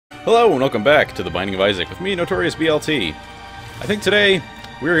Hello and welcome back to The Binding of Isaac with me, Notorious BLT. I think today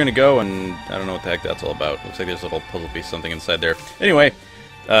we're going to go and I don't know what the heck that's all about. Looks like there's a little puzzle piece something inside there. Anyway,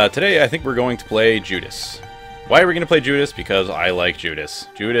 today I think we're going to play Judas. Why are we going to play Judas? Because I like Judas.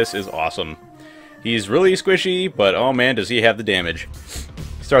 Judas is awesome. He's really squishy, but oh man does he have the damage.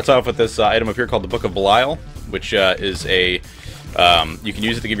 He starts off with this item up here called the Book of Belial, which is a... you can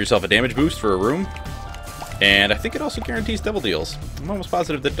use it to give yourself a damage boost for a room. And I think it also guarantees double deals. I'm almost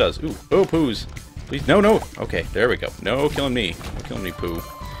positive that it does. Ooh, oh, poos. Please, no, no. Okay, there we go. No killing me. No killing me, poo.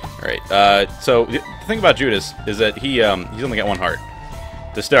 Alright, so the thing about Judas is that he's only got one heart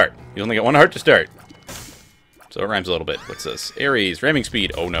to start. He's only got one heart to start. So it rhymes a little bit. What's this? Ares, ramming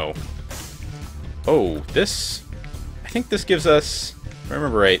speed. Oh, no. Oh, this... I think this gives us... If I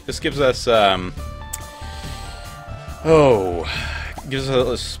remember right, this gives us, gives us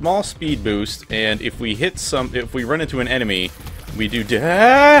a small speed boost, and if we run into an enemy, we do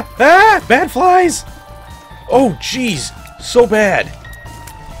bad flies. Oh jeez, so bad.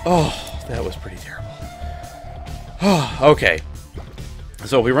 Oh, that was pretty terrible. Oh, okay.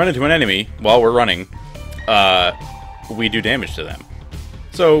 So if we run into an enemy while we're running, we do damage to them.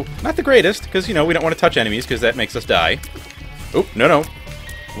 So not the greatest, because you know we don't want to touch enemies because that makes us die. Oh no no.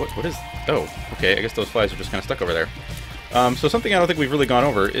 What is? Oh, okay. I guess those flies are just kind of stuck over there. So something I don't think we've really gone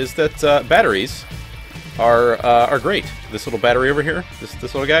over is that batteries are great. This little battery over here, this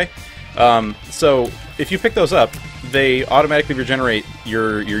little guy. So if you pick those up, they automatically regenerate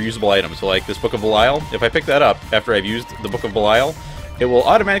your usable items. So like this Book of Belial, if I pick that up after I've used the Book of Belial, it will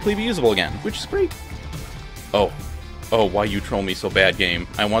automatically be usable again, which is great. Oh, why you troll me so bad, game?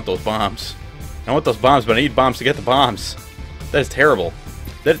 I want those bombs. I want those bombs, but I need bombs to get the bombs. That is terrible.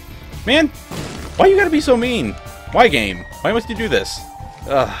 Man, why you gotta be so mean? Why, game? Why must you do this?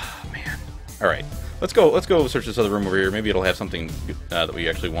 Ugh, man. Alright. Let's go search this other room over here. Maybe it'll have something that we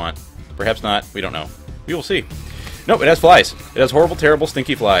actually want. Perhaps not. We don't know. We will see. Nope, it has flies. It has horrible, terrible,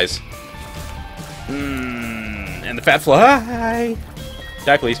 stinky flies. And the fat fly.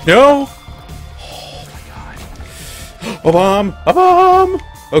 Die, please. No! Oh, my God. A bomb! A bomb!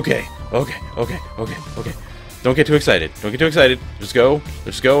 Okay. Don't get too excited. Don't get too excited. Just go.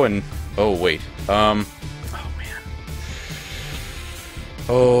 Just go and... Oh, wait.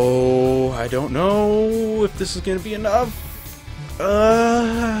 Oh, I don't know if this is going to be enough.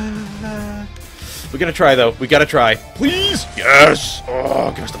 We gotta try, though. We gotta try. Please! Yes!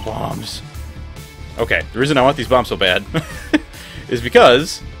 Oh, give us the bombs. Okay, the reason I want these bombs so bad is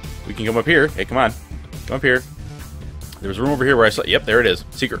because we can come up here. Hey, come on. Come up here. There's a room over here where I saw... Yep, there it is.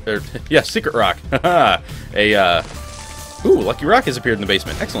 Secret... yeah, secret rock. Ooh, lucky rock has appeared in the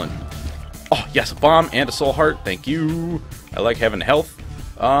basement. Excellent. Oh, yes, a bomb and a soul heart. Thank you. I like having health.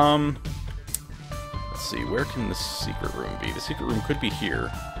 Let's see, where can the secret room be? The secret room could be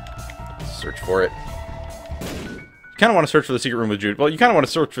here. Let's search for it. You kind of want to search for the secret room with Jude. Well, you kind of want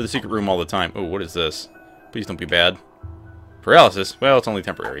to search for the secret room all the time. Oh, what is this? Please don't be bad. Paralysis. Well, it's only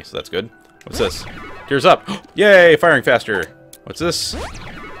temporary, so that's good. What's this? Tears up. Yay, firing faster. What's this?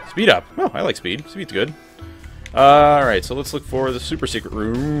 Speed up. Oh, I like speed. Speed's good. Alright, so let's look for the super secret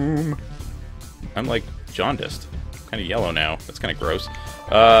room. I'm like jaundiced. Kind of yellow now. That's kind of gross.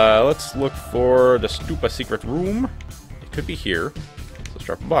 Let's look for the Stupa secret room. It could be here. So let's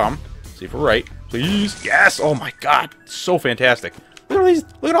drop a bomb. See if we're right. Please. Yes! Oh my God. So fantastic. Look at all these.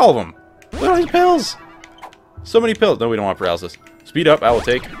 Look at all of them. Look at all these pills. So many pills. No, we don't want paralysis. Speed up. I will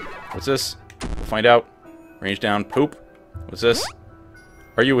take. What's this? We'll find out. Range down. Poop. What's this?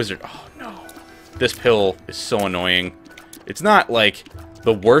 Are you a wizard? Oh no. This pill is so annoying. It's not like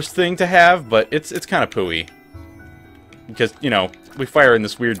the worst thing to have, but it's kind of pooey. Because, you know, we fire in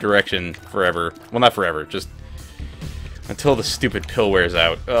this weird direction forever. Well, not forever, just until the stupid pill wears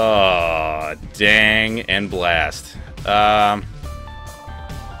out. Oh, dang and blast. I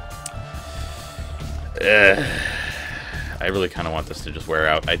really kind of want this to just wear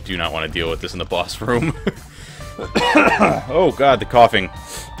out. I do not want to deal with this in the boss room. Oh, God, the coughing.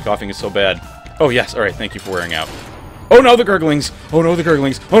 Coughing is so bad. Oh, yes, alright, thank you for wearing out. Oh, no, the gurglings! Oh, no, the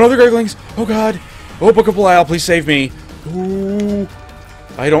gurglings! Oh, no, the gurglings! Oh, God! Oh, Book of Belial, please save me! Ooh.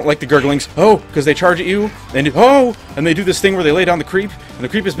 I don't like the gurglings. Oh, because they charge at you. And they do this thing where they lay down the creep, and the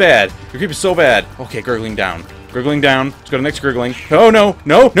creep is bad. The creep is so bad. Okay, gurgling down. Gurgling down. Let's go to the next gurgling. Oh no,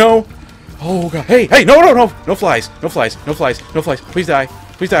 no, no. Oh God. Hey, hey, no, no, no. No flies. No flies. No flies. No flies. Please die.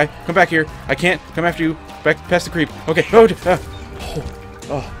 Please die. Come back here. I can't come after you. Back past the creep. Okay.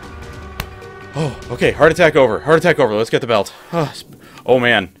 Oh, okay. Heart attack over. Heart attack over. Let's get the belt. Oh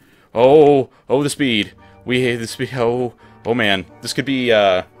man. Oh, the speed. We hate the speed. Oh man. This could be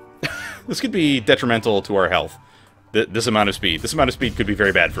this could be detrimental to our health. This amount of speed. This amount of speed could be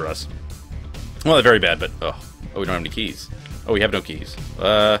very bad for us. Well, not very bad, but... Oh, we don't have any keys. Oh, we have no keys. We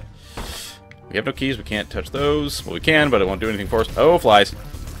have no keys. We can't touch those. Well, we can, but it won't do anything for us. Oh, flies.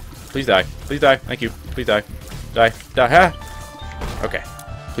 Please die. Please die. Thank you. Please die. Die. Die. Ha! Okay.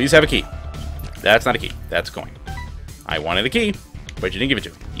 Please have a key. That's not a key. That's a coin. I wanted a key, but you didn't give it to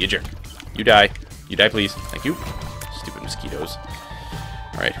me. You jerk. You die. You die, please. Thank you. Stupid mosquitoes.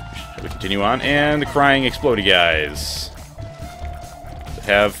 Alright. Shall we continue on? And the crying explodey guys.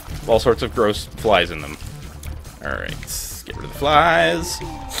 Have all sorts of gross flies in them. Alright. Get rid of the flies.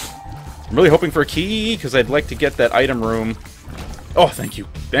 I'm really hoping for a key, because I'd like to get that item room. Oh, thank you.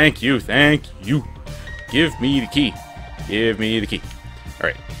 Thank you. Thank you. Give me the key. Give me the key.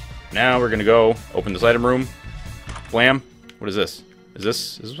 Alright. Now we're going to go open this item room. Blam. What is this? Is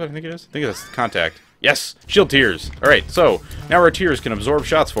this what I think it is? I think it's contact. Yes! Shield tears. Alright, so now our tears can absorb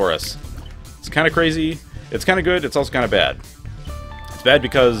shots for us. It's kind of crazy. It's kind of good. It's also kind of bad. It's bad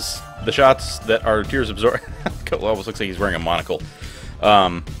because the shots that our tears absorb... It almost looks like he's wearing a monocle.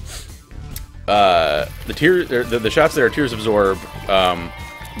 The shots that our tears absorb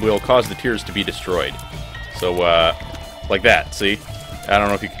will cause the tears to be destroyed. So, like that, see? I don't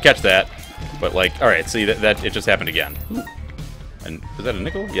know if you could catch that, but like, alright, see, that it just happened again. Ooh. And, is that a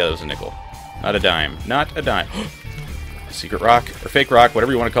nickel? Yeah, that was a nickel. Not a dime. Not a dime. Secret rock, or fake rock,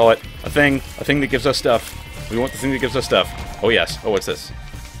 whatever you want to call it. A thing that gives us stuff. We want the thing that gives us stuff. Oh, yes. Oh, what's this?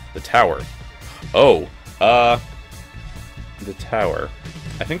 The tower. Oh, the tower.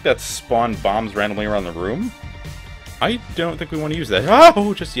 I think that spawned bombs randomly around the room. I don't think we want to use that.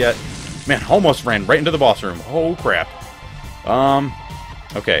 Oh, just yet. Man, almost ran right into the boss room. Oh, crap.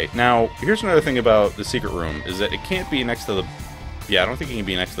 Okay, now, here's another thing about the secret room, is that it can't be next to the... Yeah, I don't think it can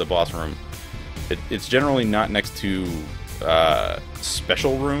be next to the boss room. It's generally not next to,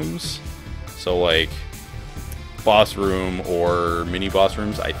 special rooms. So, like, boss room or mini-boss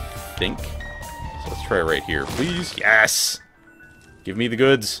rooms, I think. So let's try it right here. Please? Yes! Give me the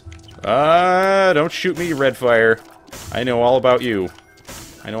goods. Don't shoot me, Redfire. I know all about you.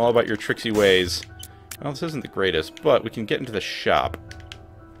 I know all about your tricksy ways. Well, this isn't the greatest, but we can get into the shop.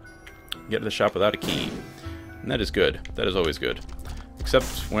 Get to the shop without a key. And that is good. That is always good. Except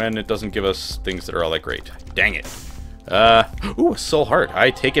when it doesn't give us things that are all that great. Dang it. Ooh, a soul heart. I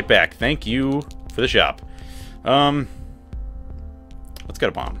take it back. Thank you for the shop. Let's get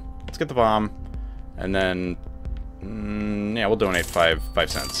a bomb. Let's get the bomb. And then... yeah, we'll donate 5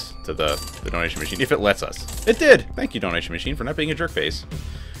 cents to the donation machine, if it lets us. It did! Thank you, donation machine, for not being a jerk face.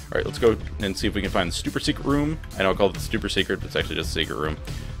 Alright, let's go and see if we can find the super secret room. I know I called it the super secret, but it's actually just a secret room.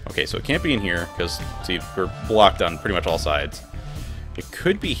 Okay, so it can't be in here, because, see, we're blocked on pretty much all sides. It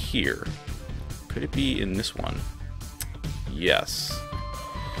could be here. Could it be in this one? Yes.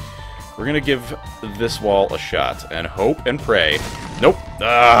 We're gonna give this wall a shot, and hope and pray. Nope!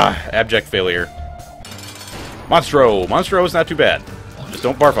 Ah! Abject failure. Monstro! Monstro is not too bad. Just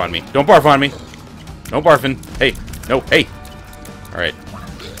don't barf on me. Don't barf on me! No barfing. Hey! No! Hey! Alright.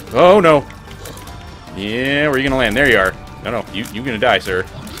 Oh, no! Yeah, where are you gonna land? There you are. No, no. You're gonna die, sir.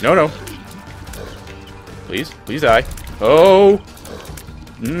 No, no. Please? Please die. Oh!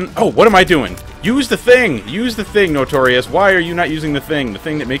 Oh, what am I doing? Use the thing! Use the thing, Notorious. Why are you not using the thing? The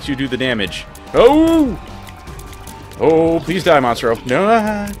thing that makes you do the damage. Oh! Oh, please die, Monstro.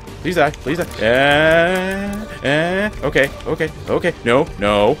 No! Please die. Please die. Okay. Okay. Okay. No.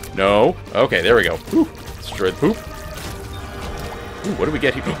 No. No. Okay, there we go. Ooh. Destroy the poop. Ooh, what do we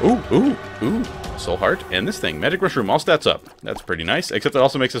get here? Ooh. Ooh. Ooh. Soul Heart. And this thing. Magic Mushroom. All stats up. That's pretty nice. Except it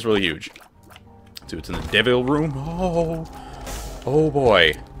also makes us really huge. So it's in the Devil Room. Oh. Oh,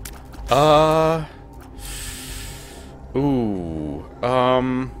 boy. Ooh.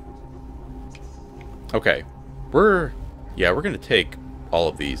 Okay. We're gonna take all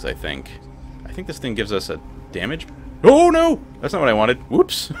of these, I think. I think this thing gives us a damage... Oh, no! That's not what I wanted.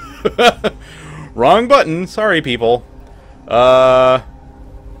 Whoops. Wrong button. Sorry, people. Yeah,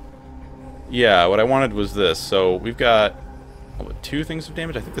 what I wanted was this. So, we've got 2 things of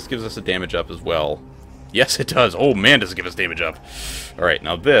damage. I think this gives us a damage up as well. Yes, it does. Oh, man, does it give us damage up. Alright,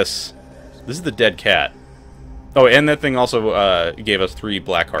 now this is the dead cat. Oh, and that thing also gave us 3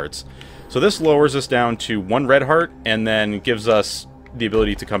 black hearts. So this lowers us down to 1 red heart, and then gives us the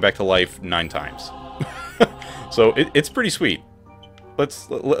ability to come back to life 9 times. So it's pretty sweet. Let's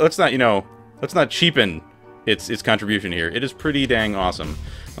not, let's not cheapen its contribution here. It is pretty dang awesome.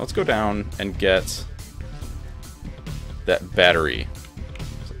 Now let's go down and get that battery.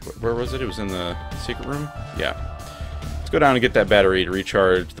 Where was it? It was in the secret room? Yeah. Let's go down and get that battery to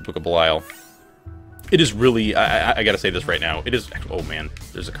recharge the Book of Belial. It is really... I gotta say this right now. It is... Oh, man.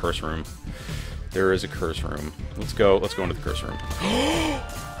 There's a curse room.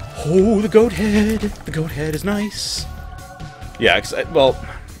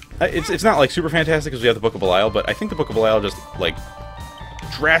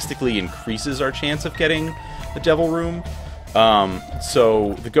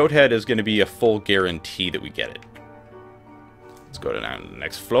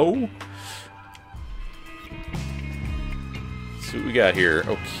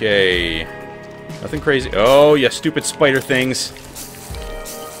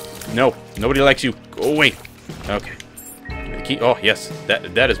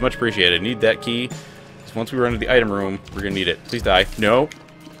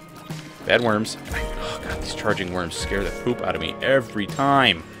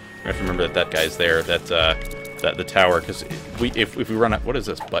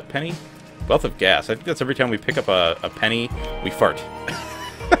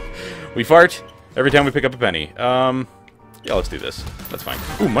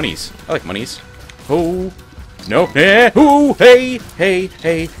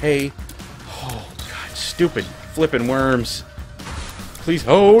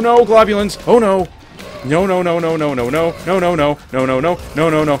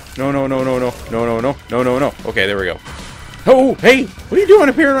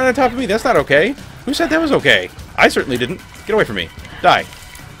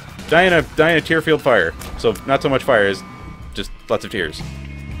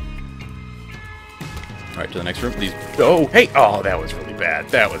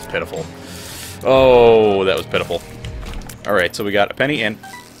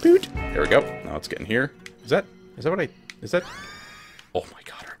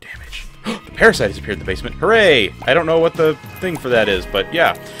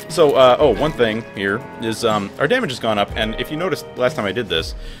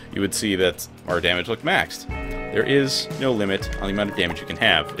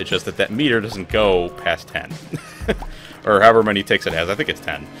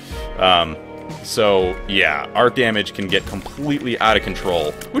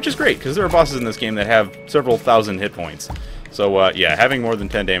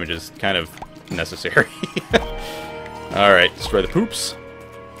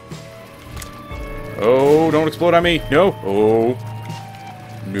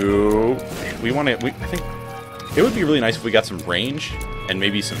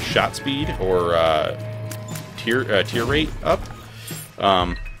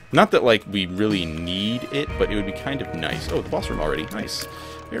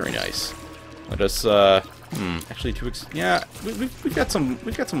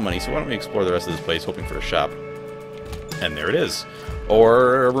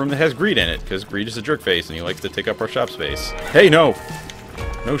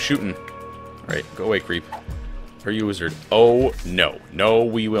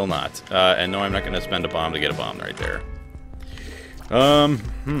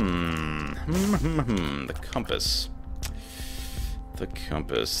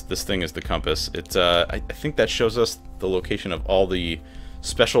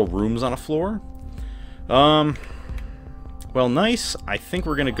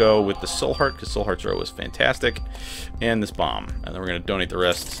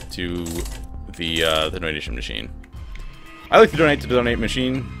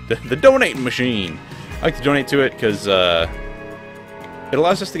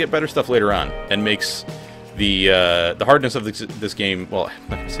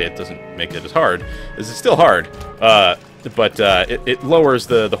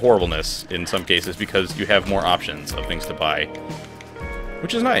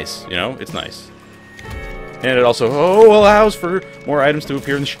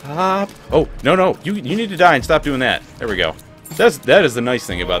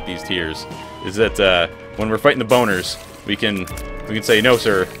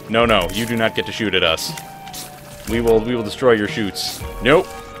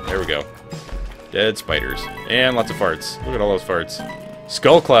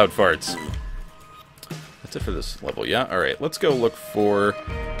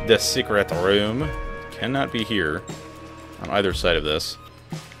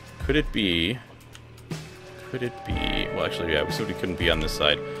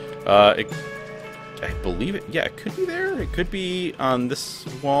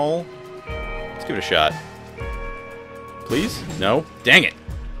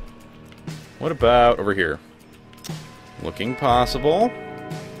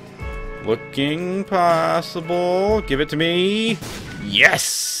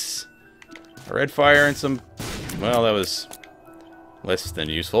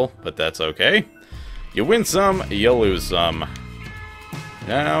 You win some, you lose some.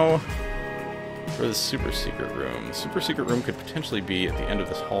 Now, for the super secret room. The super secret room could potentially be at the end of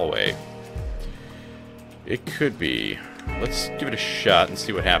this hallway. It could be. Let's give it a shot and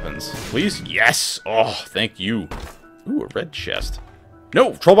see what happens. Please? Yes! Oh, thank you. Ooh, a red chest.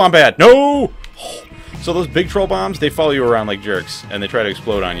 No! Troll bomb bad! No! Oh. So those big troll bombs, they follow you around like jerks, and they try to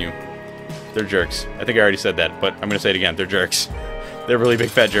explode on you. They're jerks. I think I already said that, but I'm going to say it again. They're jerks. They're really big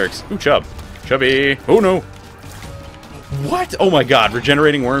fat jerks. Ooh, chub. Chubby. Oh, no. What? Oh, my God.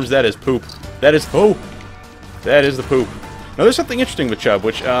 Regenerating worms, that is poop. That is... Oh! That is the poop. Now, there's something interesting with Chub,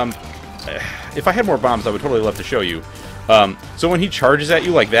 which, if I had more bombs, I would totally love to show you. So when he charges at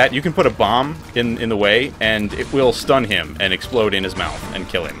you like that, you can put a bomb in the way, and it will stun him and explode in his mouth and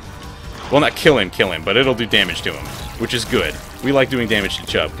kill him. Well, not kill him, but it'll do damage to him, which is good. We like doing damage to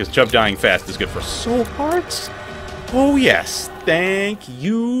Chub, because Chub dying fast is good for soul hearts. Oh, yes. Thank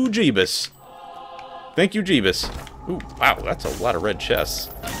you, Jeebus. Thank you, Jeebus. Ooh, wow, that's a lot of red chests.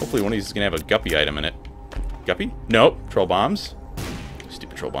 Hopefully one of these is going to have a guppy item in it. Guppy? Nope. Troll bombs.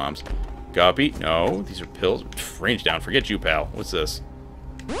 Stupid troll bombs. Guppy? No. These are pills. Range down. Forget you, pal. What's this?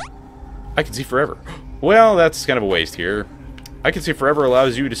 I can see forever. Well, that's kind of a waste here. I can see forever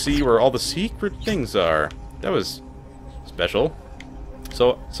allows you to see where all the secret things are. That was special.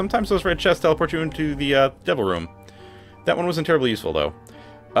 So, sometimes those red chests teleport you into the devil room. That one wasn't terribly useful, though.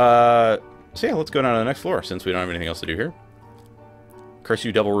 So yeah, let's go down to the next floor, since we don't have anything else to do here. Curse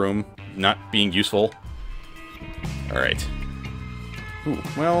you, devil room. Not being useful. Alright. Ooh,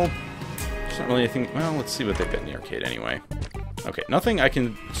 well... There's not really anything... Well, let's see what they've got in the arcade anyway. Okay, nothing I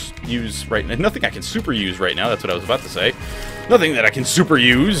can use right now. Nothing I can super use right now. That's what I was about to say. Nothing that I can super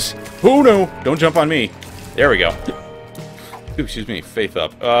use. Oh, no. Don't jump on me. There we go. Ooh, excuse me. Faith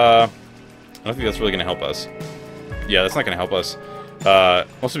up. I don't think that's really going to help us. Yeah, that's not going to help us.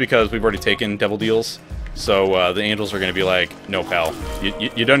 Mostly because we've already taken devil deals. So, the angels are going to be like, no, pal.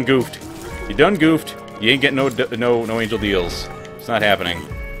 You done goofed. You done goofed. You ain't getting no angel deals. It's not happening.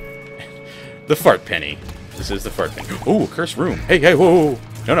 The fart penny. This is the fart penny. Ooh, cursed room. Hey, hey, whoa, whoa.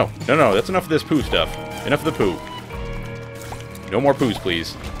 No. That's enough of this poo stuff. Enough of the poo. No more poos,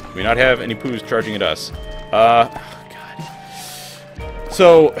 please. Do we not have any poos charging at us? Oh, God.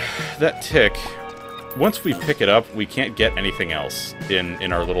 So, that tick... Once we pick it up, we can't get anything else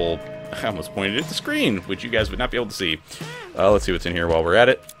in our little... I almost pointed at the screen, which you guys would not be able to see. Let's see what's in here while we're at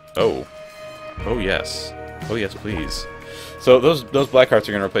it. Oh. Oh, yes. Oh, yes, please. So those black hearts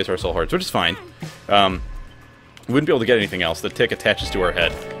are going to replace our soul hearts, which is fine. We wouldn't be able to get anything else. The tick attaches to our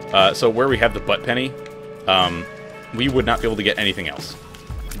head. So where we have the butt penny, we would not be able to get anything else.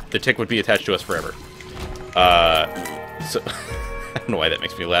 The tick would be attached to us forever. So I don't know why that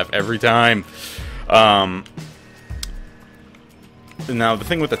makes me laugh every time. Now, the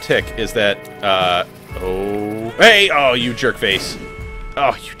thing with the tick is that, oh... Hey! Oh, you jerk face.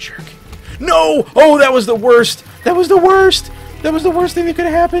 Oh, you jerk. No! Oh, that was the worst! That was the worst! That was the worst thing that could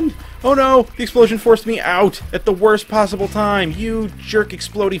have happened! Oh no! The explosion forced me out at the worst possible time! You jerk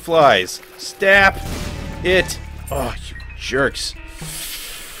explodey flies! Stop it! Oh, you jerks.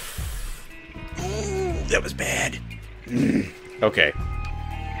 That was bad. Okay.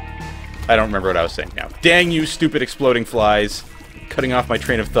 I don't remember what I was saying now. Dang you, stupid exploding flies. Cutting off my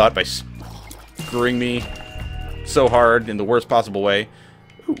train of thought by screwing me so hard in the worst possible way.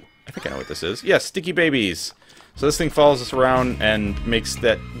 Ooh, I think I know what this is. Yes, sticky babies. So this thing follows us around and makes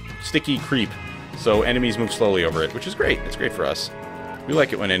that sticky creep. So enemies move slowly over it, which is great. It's great for us. We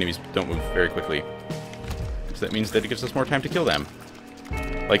like it when enemies don't move very quickly. So that means that it gives us more time to kill them.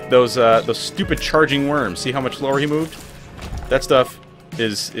 Like those stupid charging worms. See how much slower he moved? That stuff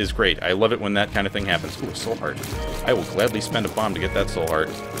is great. I love it when that kind of thing happens. Ooh, a soul heart. I will gladly spend a bomb to get that soul heart.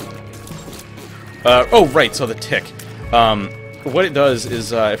 Oh, right, so the tick. What it does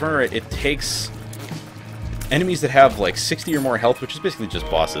is, if I remember right, it takes enemies that have, like, 60 or more health, which is basically just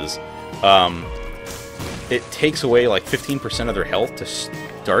bosses. It takes away, like, 15% of their health to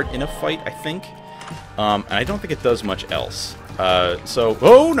start in a fight, I think. And I don't think it does much else. So,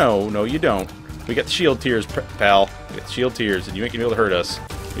 oh, no, you don't. We got the shield tears, pal. We got the shield tears, and you ain't gonna be able to hurt us.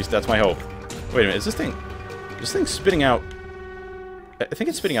 At least that's my hope. Wait a minute, is this thing spitting out... I think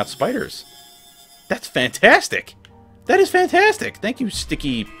it's spitting out spiders. That's fantastic! That is fantastic! Thank you,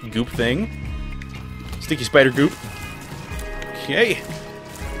 sticky goop thing. Sticky spider goop. Okay.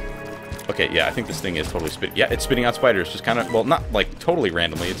 Okay, yeah, I think this thing is totally spitting... Yeah, it's spitting out spiders, just kind of... Well, not, like, totally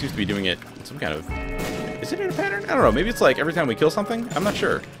randomly. It seems to be doing it in some kind of... Is it in a pattern? I don't know. Maybe it's, like, every time we kill something? I'm not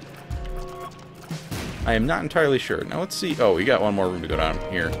sure. I am not entirely sure. Now, let's see... Oh, we got one more room to go down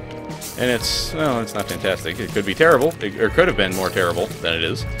here. And it's... Well, it's not fantastic. It could be terrible. It could have been more terrible than it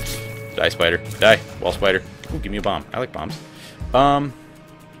is. Die, spider. Die, wall spider. Ooh, give me a bomb. I like bombs.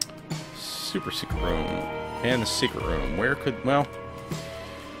 Super secret room. And the secret room. Where could... Well...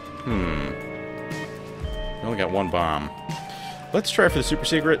 We only got one bomb. Let's try for the super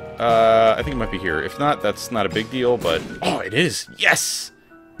secret. I think it might be here. If not, that's not a big deal, but... Oh, it is! Yes!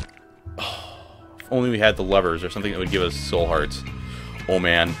 Oh, if only we had the levers or something that would give us soul hearts. Oh,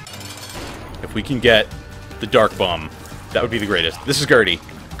 man. If we can get the dark bomb, that would be the greatest. This is Gertie.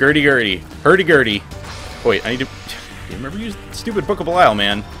 Gertie. Hurdy-gurdy. Oh, wait, I need to... Remember, use the stupid Book of Belial,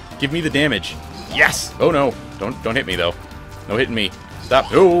 man. Give me the damage. Yes! Oh, no. Don't hit me, though. No hitting me. Stop.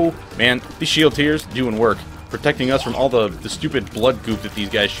 Oh, man. These shield tiers doing work. Protecting us from all the stupid blood goop that these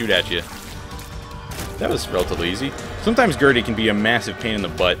guys shoot at you. That was relatively easy. Sometimes Gertie can be a massive pain in the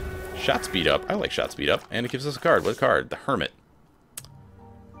butt. Shot speed up. I like shot speed up. And it gives us a card. What card? The Hermit.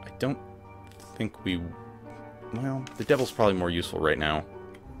 I don't think we... Well, the Devil's probably more useful right now.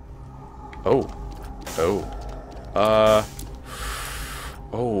 Oh.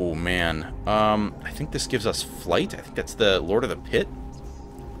 Oh, man. I think this gives us flight. I think that's the Lord of the Pit.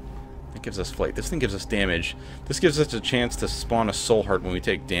 That gives us flight. This thing gives us damage. This gives us a chance to spawn a soul heart when we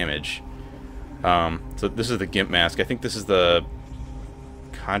take damage. So this is the Gimp Mask. I think this is the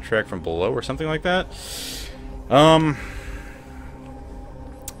Contract from Below or something like that.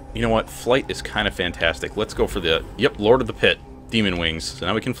 You know what? Flight is kind of fantastic. Let's go for the... Yep, Lord of the Pit. Demon Wings. So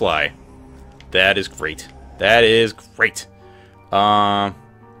now we can fly. That is great. That is great. Let's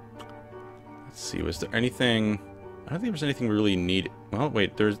see. Was there anything... I don't think there was anything we really need. Well,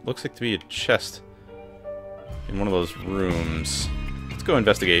 wait. There looks like to be a chest in one of those rooms. Let's go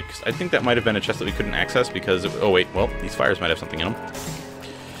investigate, because I think that might have been a chest that we couldn't access because... oh, wait. Well, these fires might have something in them.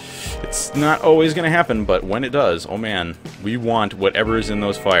 It's not always going to happen, but when it does, oh man, we want whatever is in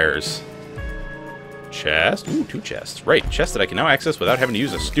those fires. Chest? Ooh, 2 chests. Right, chest that I can now access without having to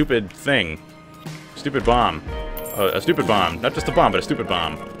use a stupid thing. Stupid bomb. A stupid bomb. Not just a bomb, but a stupid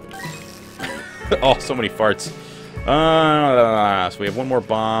bomb. Oh, so many farts. So we have one more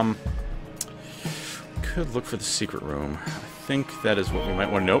bomb. Could look for the secret room. I think that is what we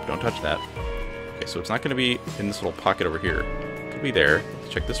might want to... Nope, don't touch that. Okay, so it's not going to be in this little pocket over here. Could be there.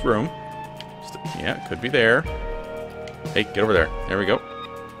 Let's check this room. Yeah, it could be there. Hey, get over there. There we go.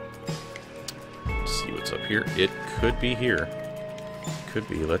 Let's see what's up here. It could be here. Could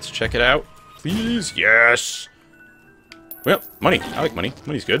be. Let's check it out. Please. Yes! Well, money. I like money.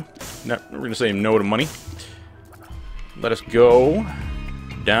 Money's good. No, we're going to say no to money. Let us go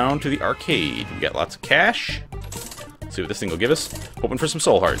down to the arcade. We got lots of cash. Let's see what this thing will give us. Hoping for some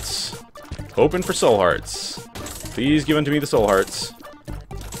soul hearts. Hoping for soul hearts. Please give unto me the soul hearts.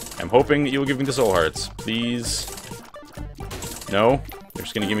 I'm hoping that you will give me the soul hearts. Please. No? They're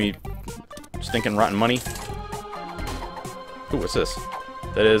just going to give me stinking rotten money. Ooh, what's this?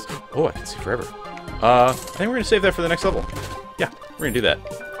 That is... Oh, I can see forever. I think we're going to save that for the next level. Yeah, we're going to do that.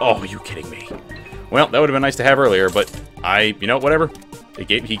 Oh, are you kidding me? Well, that would have been nice to have earlier, but you know, whatever. He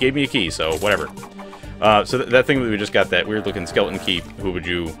gave me a key, so whatever. So that thing that we just got, that weird-looking skeleton key, who would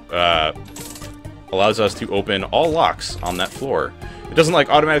you... allows us to open all locks on that floor. It doesn't, like,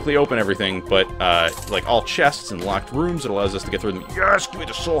 automatically open everything, but, like, all chests and locked rooms, it allows us to get through them. Yes, give me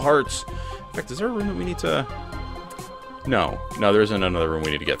the soul hearts! In fact, is there a room that we need to... No, there isn't another room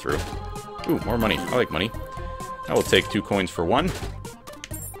we need to get through. Ooh, more money. I like money. I will take 2 coins for 1.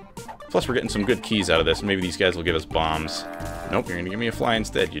 Plus, we're getting some good keys out of this. Maybe these guys will give us bombs. Nope, you're gonna give me a fly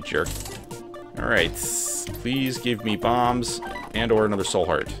instead, you jerk. Alright, please give me bombs and or another soul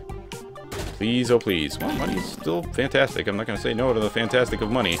heart. Please, oh please. Well, money's still fantastic. I'm not going to say no to the fantastic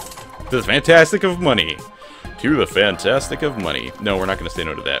of money. To the fantastic of money. To the fantastic of money. No, we're not going to say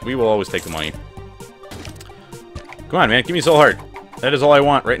no to that. We will always take the money. Come on, man. Give me a soul heart. That is all I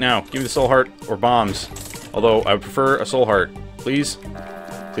want right now. Give me the soul heart or bombs. Although, I would prefer a soul heart. Please?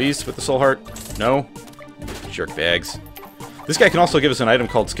 Please, with the soul heart? No? Jerk bags. This guy can also give us an item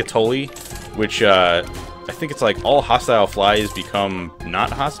called Scatoli, which, I think it's like all hostile flies become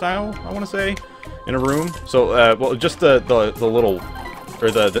not hostile, I want to say, in a room. So, well, just the little,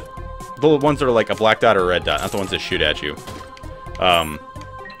 or the ones that are like a black dot or a red dot, not the ones that shoot at you. I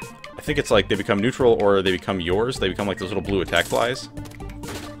think it's like they become neutral or they become yours. They become like those little blue attack flies.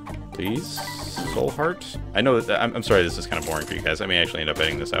 Please? Soul heart? I know that, I'm sorry this is kind of boring for you guys. I may actually end up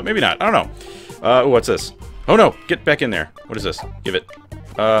editing this out. Maybe not. I don't know. What's this? Oh no! Get back in there. What is this? Give it.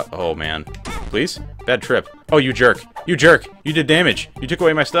 Oh man. Please? Bad trip. Oh, you jerk. You jerk. You did damage. You took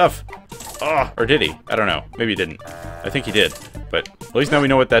away my stuff. Oh, or did he? I don't know. Maybe he didn't. I think he did. But at least now we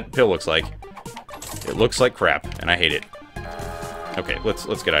know what that pill looks like. It looks like crap, and I hate it. Okay, let's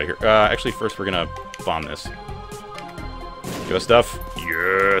get out of here. Actually, first we're gonna bomb this. Give us stuff.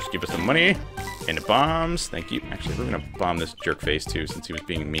 Yes, give us some money. And the bombs. Thank you. Actually, we're gonna bomb this jerk face too, since he was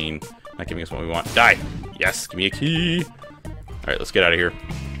being mean. Not giving us what we want. Die! Yes, give me a key. Alright, let's get out of here.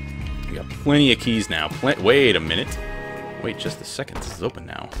 We got plenty of keys now. Wait a minute. Wait just a second. This is open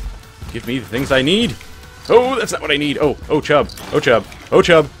now. Give me the things I need. Oh, that's not what I need. Oh, Chub. Oh, Chub. Oh,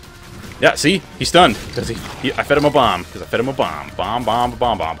 Chub. Yeah, see? He's stunned. Because I fed him a bomb. Because I fed him a bomb. Bomb, bomb,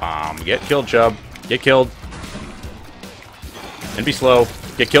 bomb, bomb, bomb. Get killed, Chub. Get killed. And be slow.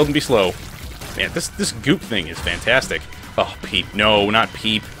 Get killed and be slow. Man, this goop thing is fantastic. Oh, Peep. No, not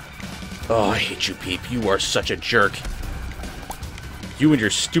Peep. Oh, I hate you, Peep. You are such a jerk. You and your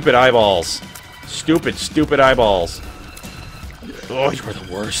stupid eyeballs. Stupid, stupid eyeballs. Oh, you are the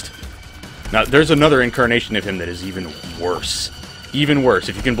worst. Now, there's another incarnation of him that is even worse. Even worse,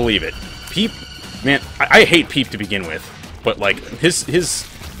 if you can believe it. Peep, man, I hate Peep to begin with. But, like, his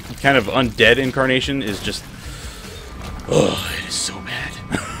kind of undead incarnation is just... Oh, it is so bad.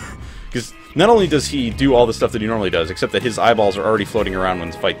 Because not only does he do all the stuff that he normally does, except that his eyeballs are already floating around when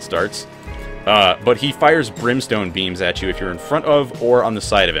the fight starts, but he fires brimstone beams at you if you're in front of or on the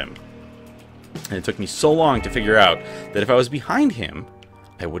side of him. And it took me so long to figure out that if I was behind him,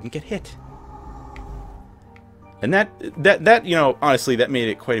 I wouldn't get hit. And that you know, honestly, that made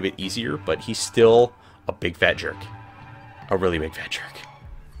it quite a bit easier, but he's still a big fat jerk. A really big fat jerk.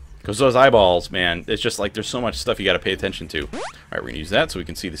 Because those eyeballs, man, it's just like there's so much stuff you got to pay attention to. Alright, we're going to use that so we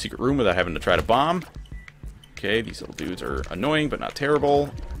can see the secret room without having to try to bomb. Okay, these little dudes are annoying, but not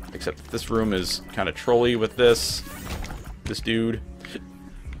terrible. Except that this room is kind of trolly with this dude.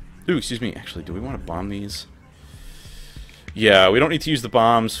 Ooh, excuse me. Actually, do we want to bomb these? Yeah, we don't need to use the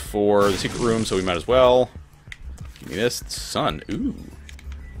bombs for the secret room, so we might as well. Give me this. Sun. Ooh.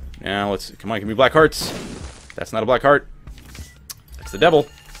 Now, let's... Come on, give me black hearts. That's not a black heart. That's the devil.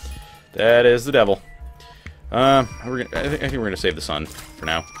 That is the devil. I think we're going to save the sun for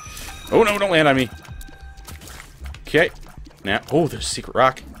now. Oh, no, don't land on me. Okay. Now... Oh, there's secret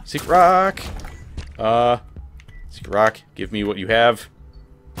rock. Secret rock. Secret rock. Give me what you have.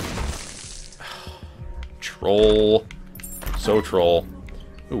 Troll. So troll.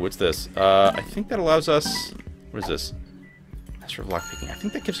 Ooh, what's this? I think that allows us... What is this? Master of lockpicking. I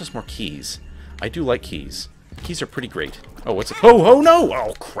think that gives us more keys. I do like keys. Keys are pretty great. Oh, what's it? Oh, no!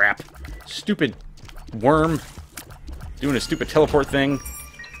 Oh, crap. Stupid worm. Doing a stupid teleport thing. Is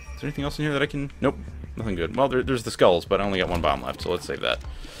there anything else in here that I can... Nope. Nothing good. Well, there's the skulls, but I only got one bomb left, so let's save that.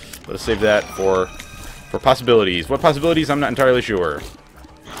 Let us save that for possibilities. What possibilities? I'm not entirely sure.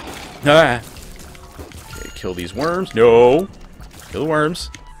 Ah. Okay, kill these worms. No. Kill the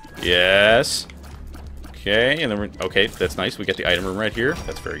worms. Yes. Okay, and then we're... Okay, that's nice. We get the item room right here.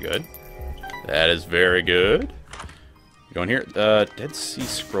 That's very good. That is very good. Go in here. Dead Sea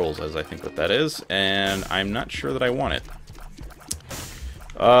Scrolls, as I think what that is. And I'm not sure that I want it.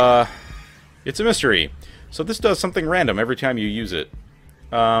 It's a mystery. So this does something random every time you use it.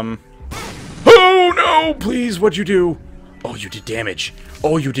 Oh, no! Please, what'd you do? Oh, you did damage.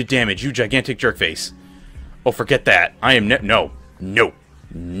 Oh, you did damage, you gigantic jerkface. Oh, forget that. I am no. No.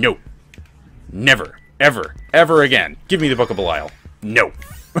 No. Never. Ever. Ever again. Give me the Book of Belial. No.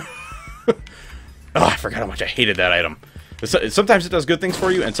 Oh, I forgot how much I hated that item. Sometimes it does good things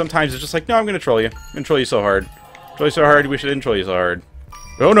for you, and sometimes it's just like, no, I'm going to troll you. I'm going to troll you so hard. Troll you so hard, you wish I didn't troll you so hard.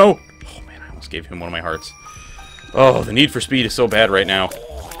 Oh, no. Oh, man, I almost gave him one of my hearts. Oh, the need for speed is so bad right now.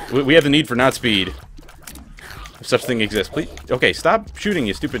 We have the need for not speed. If such thing exists. Please. Okay, stop shooting,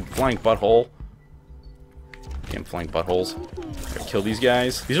 you stupid flying butthole. Damn flying buttholes. Gotta kill these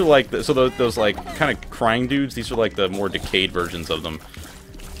guys. These are like, those like, kind of crying dudes. These are like the more decayed versions of them.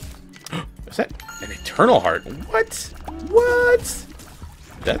 Is that an eternal heart? What? What?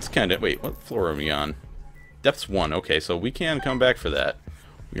 That's kind of... Wait, what floor are we on? Depths 1. Okay, so we can come back for that.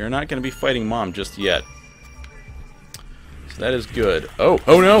 We are not going to be fighting Mom just yet. So that is good. Oh,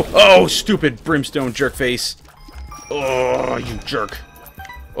 oh no! Oh, stupid brimstone jerkface! Oh, you jerk!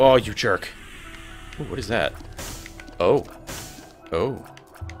 Oh, you jerk! Ooh, what is that? Oh. Oh.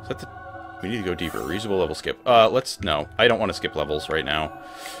 Is that the... We need to go deeper. Reasonable level skip. Let's... No. I don't want to skip levels right now.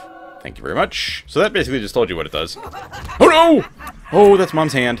 Thank you very much. So that basically just told you what it does. Oh, no! Oh, that's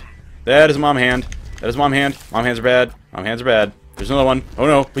Mom's hand. That is Mom hand. That is Mom hand. Mom hands are bad. Mom hands are bad. There's another one. Oh,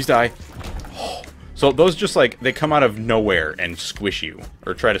 no. Please die. Oh. So those just, like, they come out of nowhere and squish you.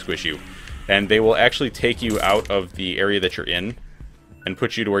 Or try to squish you. And they will actually take you out of the area that you're in and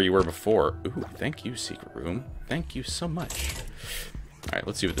put you to where you were before. Ooh, thank you, secret room. Thank you so much. Alright,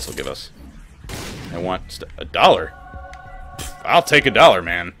 let's see what this will give us. I want $1. I'll take $1,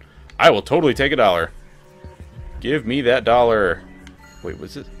 man. I will totally take $1. Give me that $1. Wait,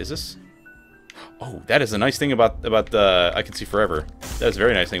 was it? Is this? Oh, that is a nice thing about the I Can See Forever. That is a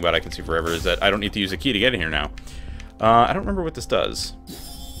very nice thing about I Can See Forever, is that I don't need to use a key to get in here now. I don't remember what this does.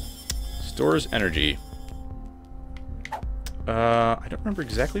 Stores energy. I don't remember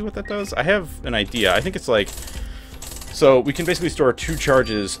exactly what that does. I have an idea. I think it's like... So, we can basically store two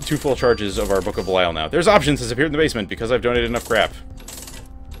full charges of our Book of Belial now. There's options has appeared in the basement because I've donated enough crap.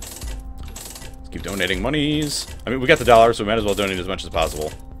 Let's keep donating monies. I mean, we got the dollar, so we might as well donate as much as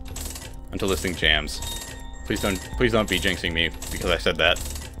possible. Until this thing jams. Please don't be jinxing me because I said that.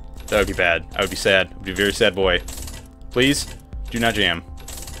 That would be bad. I would be sad. I would be a very sad boy. Please, do not jam.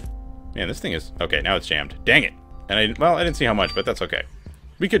 Man, this thing is... Okay, now it's jammed. Dang it. And I didn't see how much, but that's okay.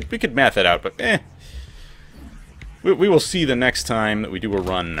 We could math that out, but eh. We will see the next time that we do a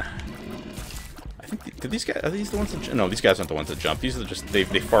run. I think did these guys, are these the ones that... No, these guys aren't the ones that jump. These are just they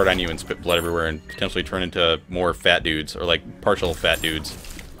fart on you and spit blood everywhere and potentially turn into more fat dudes or like partial fat dudes.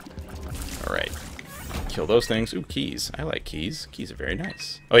 All right. Kill those things. Ooh, keys. I like keys. Keys are very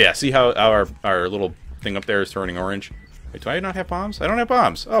nice. Oh yeah, see how our little thing up there is turning orange? Wait, do I not have bombs? I don't have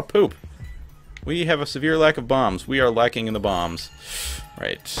bombs. Oh, poop. We have a severe lack of bombs. We are lacking in the bombs.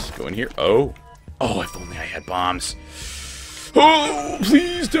 Right, go in here. Oh. Oh, if only I had bombs. Oh,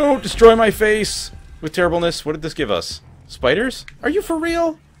 please don't destroy my face with terribleness. What did this give us? Spiders? Are you for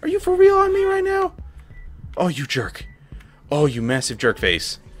real? Are you for real on me right now? Oh, you jerk. Oh, you massive jerk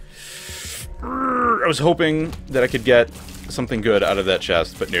face. I was hoping that I could get something good out of that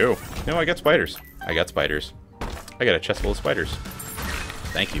chest, but no. No, I got spiders. I got spiders. I got a chest full of spiders.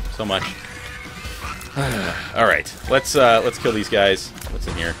 Thank you so much. All right, let's kill these guys. What's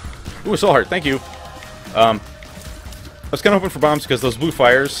in here? Ooh, a soul heart. Thank you. I was kind of hoping for bombs because those blue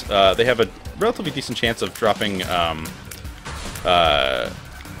fires, they have a relatively decent chance of dropping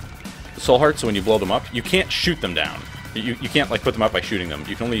soul hearts. So when you blow them up, you can't shoot them down. You can't like put them out by shooting them.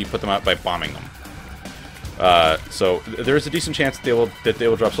 You can only put them out by bombing them. So there is a decent chance that they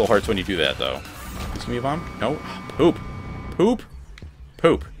will drop soul hearts when you do that, though. Please give me a bomb. No. Poop. Poop.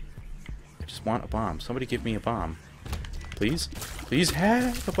 Poop. I just want a bomb. Somebody give me a bomb. Please? Please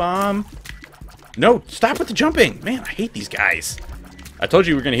have a bomb. No, stop with the jumping. Man, I hate these guys. I told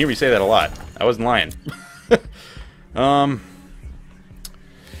you you were going to hear me say that a lot. I wasn't lying. No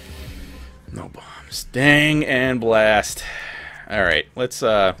bombs. Dang and blast. Alright, let's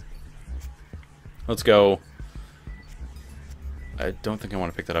go. I don't think I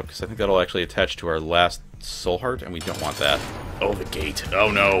want to pick that up because I think that'll actually attach to our last soul heart, and we don't want that. Oh, the gate. Oh,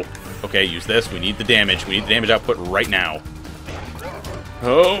 no. Okay, use this. We need the damage. We need the damage output right now.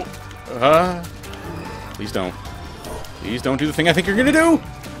 Oh. Please don't. Please don't do the thing I think you're gonna do.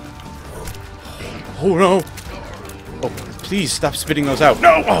 Oh, no. Oh, please stop spitting those out.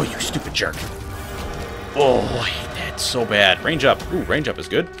 No! Oh, you stupid jerk. Oh, I hate that so bad. Range up. Ooh, range up is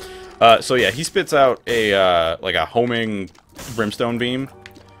good. So yeah, he spits out a, like a homing brimstone beam.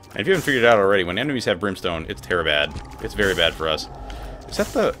 And if you haven't figured it out already, when enemies have brimstone, it's terrible bad. It's very bad for us. Is that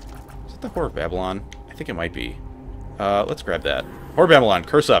the Whore of Babylon? I think it might be. Let's grab that. Whore of Babylon,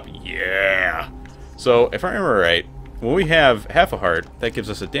 curse up. Yeah! So, if I remember right, when we have half a heart, that gives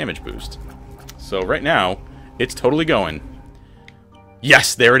us a damage boost. So right now, it's totally going.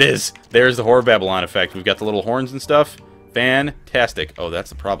 Yes, there it is! There's the Whore of Babylon effect. We've got the little horns and stuff. Fantastic. Oh, that's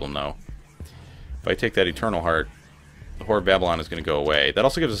the problem, though. If I take that Eternal Heart, the Whore of Babylon is going to go away. That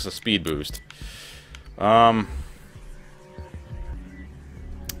also gives us a speed boost. Dang.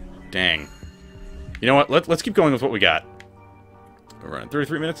 You know what? Let's keep going with what we got. We're running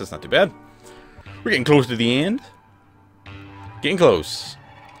 33 minutes. That's not too bad. We're getting close to the end. Getting close.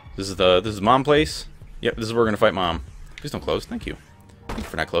 This is Mom place. Yep, this is where we're gonna fight Mom. Please don't close. Thank you. Thank you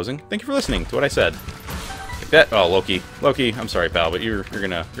for not closing. Thank you for listening to what I said. Like that. Oh, Loki. Loki. I'm sorry, pal, but you're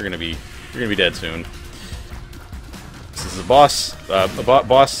gonna be dead soon. This is a boss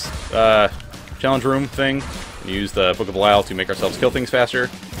challenge room thing. We use the Book of Belial to make ourselves kill things faster.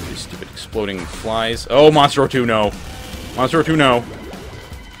 These stupid exploding flies. Oh, Monster 2, no. Monster 2, no.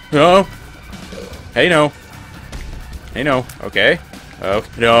 No. Hey, no. Hey, no. Okay. Oh,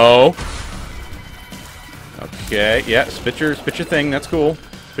 no. Okay, yeah, spit your thing, that's cool.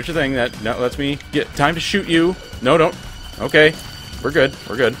 Spit your thing, that lets me get time to shoot you. No, don't. Okay. We're good.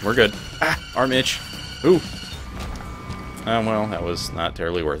 Ah, arm itch. Ooh. Well, that was not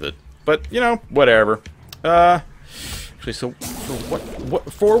terribly worth it. But, you know, whatever. Actually, so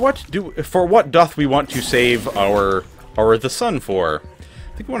for what doth we want to save our the sun for?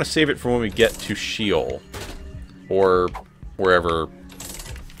 I think we want to save it for when we get to Sheol. Or wherever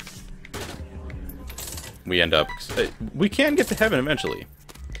we end up. We can get to heaven eventually.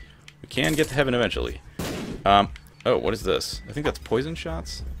 Oh, what is this? I think that's poison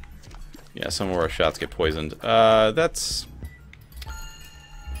shots. Yeah, some of our shots get poisoned. That's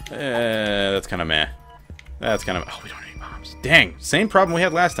kind of meh. That's kind of... Oh, we don't need bombs. Dang, same problem we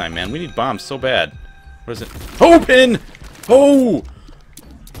had last time, man. We need bombs so bad. What is it? Open! Oh!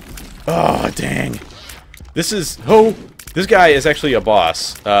 Oh, dang. This is... Oh! This guy is actually a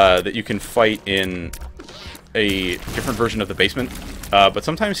boss that you can fight in a different version of the basement. But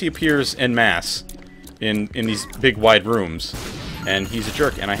sometimes he appears en masse in these big, wide rooms. And he's a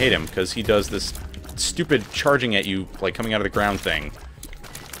jerk, and I hate him, because he does this stupid charging at you, like coming out of the ground thing.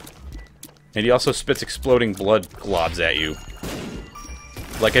 And he also spits exploding blood globs at you.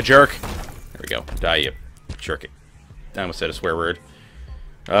 Like a jerk. There we go. Die, you jerk it. I almost said a swear word.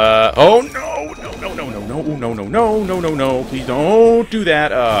 Oh, no! No, no, no, no, no, no, no, no, no, no, no. Please don't do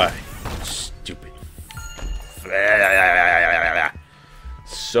that. Stupid.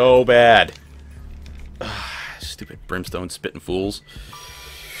 So bad. Stupid brimstone spitting fools.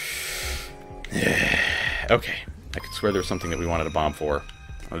 Okay. I could swear there was something that we wanted a bomb for.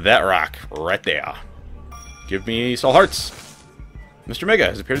 That rock right there. Give me soul hearts. Mr. Mega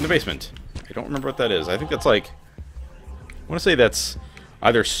has appeared in the basement. I don't remember what that is. I think that's like... I want to say that's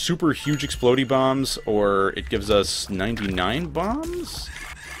either super huge explodey bombs or it gives us 99 bombs?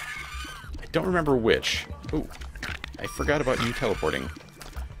 I don't remember which. Ooh. I forgot about you teleporting.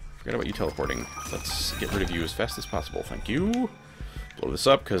 Let's get rid of you as fast as possible. Thank you. Blow this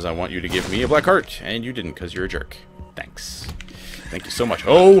up because I want you to give me a black heart. And you didn't because you're a jerk. Thanks. Thank you so much.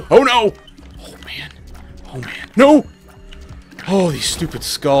 Oh! Oh no! Oh man. Oh man. No! Oh, these stupid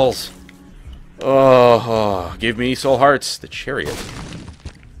skulls. Oh, give me soul hearts. The chariot.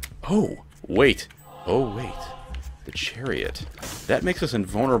 Oh, wait. Oh, wait. The chariot. That makes us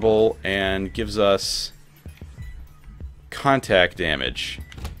invulnerable and gives us contact damage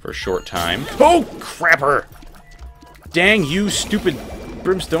for a short time. Oh, crapper! Dang you, stupid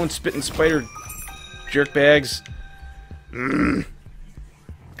brimstone spitting spider jerkbags.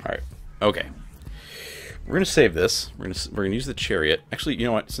 Alright, okay. We're gonna save this. We're gonna use the chariot. Actually, you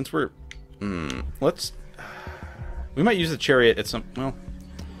know what? Since we're... we might use the chariot at some... Well...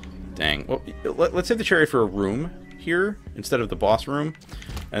 Dang. Well, let's save the chariot for a room here instead of the boss room.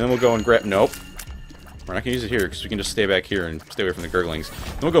 And then we'll go and grab... Nope. We're not gonna use it here because we can just stay back here and stay away from the gurglings.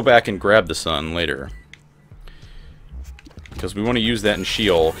 Then we'll go back and grab the sun later. Because we want to use that in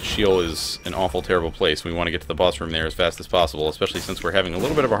Sheol. Sheol is an awful, terrible place. We want to get to the boss room there as fast as possible, especially since we're having a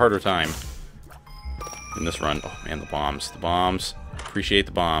little bit of a harder time in this run. Oh, man, the bombs. The bombs. Appreciate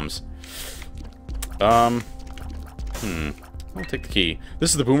the bombs. I'll take the key. This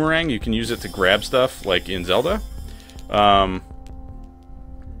is the boomerang. You can use it to grab stuff, like in Zelda.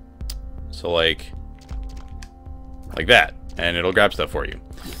 So, like that. And it'll grab stuff for you.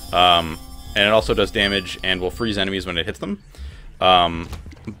 And it also does damage and will freeze enemies when it hits them.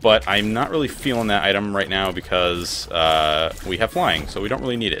 But I'm not really feeling that item right now because we have flying, so we don't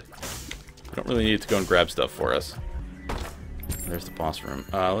really need it. We don't really need it to go and grab stuff for us. There's the boss room.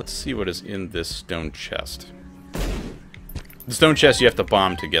 Let's see what is in this stone chest. The stone chest you have to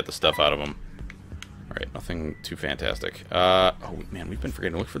bomb to get the stuff out of them. Alright, nothing too fantastic. Oh man, we've been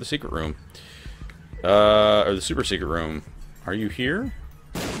forgetting to look for the secret room. Or the super secret room. Are you here?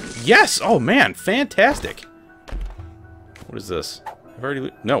 Yes! Oh man, fantastic! What is this? I've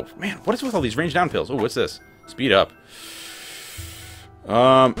already... No, man, what is with all these range down pills? Oh, what's this? Speed up.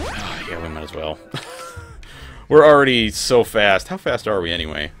 Oh, yeah, we might as well. We're already so fast. How fast are we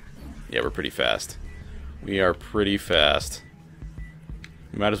anyway? Yeah, we're pretty fast. We are pretty fast.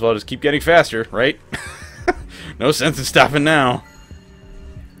 We might as well just keep getting faster, right? No sense in stopping now.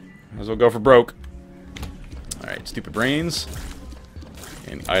 Might as well go for broke. Alright, stupid brains.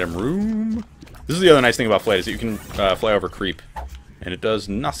 And item room. This is the other nice thing about flight, is that you can fly over creep. And it does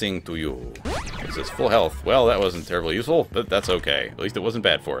nothing to you. It says full health. Well, that wasn't terribly useful, but that's okay. At least it wasn't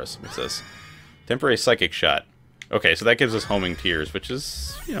bad for us. It says temporary psychic shot. Okay, so that gives us homing tears, which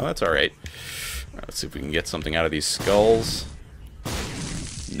is, you know, that's alright. Let's see if we can get something out of these skulls.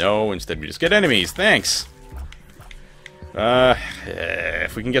 No, instead we just get enemies. Thanks!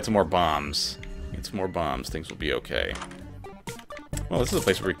 If we can get some more bombs. Things will be okay. Well, this is a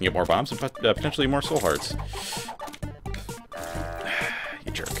place where we can get more bombs and potentially more soul hearts.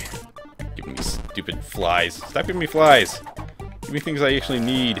 You jerk. Give me stupid flies. Stop giving me flies! Give me things I actually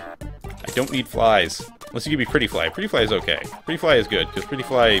need. I don't need flies. Unless you give me pretty fly. Pretty fly is okay. Pretty fly is good, because pretty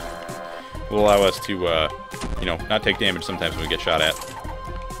fly will allow us to, you know, not take damage sometimes when we get shot at.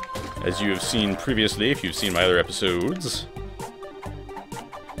 As you have seen previously, if you've seen my other episodes.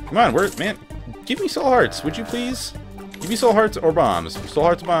 Come on, man, give me soul hearts, would you please? Give me soul hearts or bombs. Soul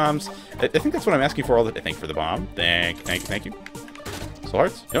hearts, bombs. I think that's what I'm asking for all the... Thank you for the bomb. Thank you. Soul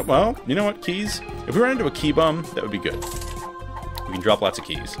hearts? Yep, well, you know what? Keys. If we run into a key bum, that would be good. We can drop lots of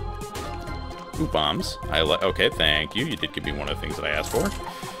keys. Ooh, bombs. Okay, thank you. You did give me one of the things that I asked for.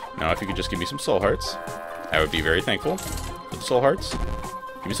 Now, if you could just give me some soul hearts, I would be very thankful for the soul hearts.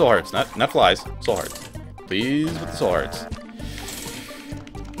 Give me soul hearts, not flies. Soul hearts. Please, with the soul hearts.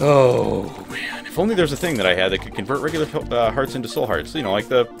 Oh, man. If only there's a thing that I had that could convert regular hearts into soul hearts. You know, like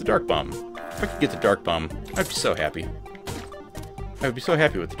the dark bum. If I could get the dark bum, I'd be so happy. I would be so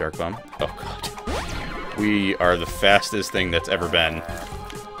happy with the dark bum. Oh, God. We are the fastest thing that's ever been.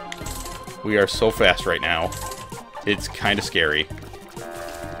 We are so fast right now. It's kind of scary. Oh,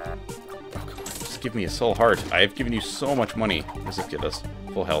 come on. Just give me a soul heart. I have given you so much money. What does it give us?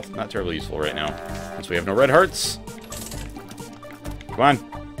 Full health. Not terribly useful right now. Since we have no red hearts. Come on.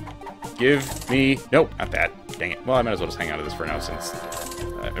 Give me... Nope, not that. Dang it. Well, I might as well just hang on to this for now since...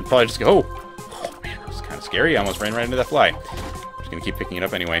 and probably just go... Oh, man, that was kind of scary. I almost ran right into that fly. I'm just going to keep picking it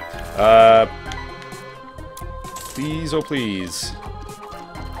up anyway. Please, oh please.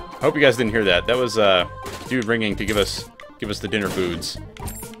 I hope you guys didn't hear that. That was dude ringing to give us the dinner foods.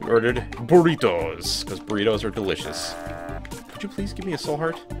 We ordered burritos because burritos are delicious. Could you please give me a soul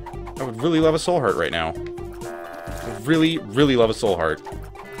heart? I would really love a soul heart right now. I would really, really love a soul heart.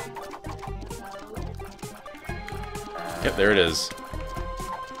 Yep, there it is.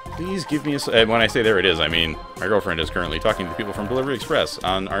 Please give me a soul... And when I say there it is, I mean my girlfriend is currently talking to people from Delivery Express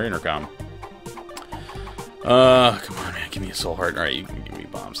on our intercom. Come on, man. Give me a soul heart. Alright, you can give me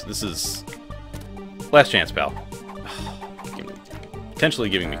bombs. This is... last chance, pal. Potentially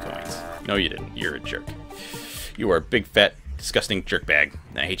giving me coins. No, you didn't. You're a jerk. You are a big, fat, disgusting jerk bag.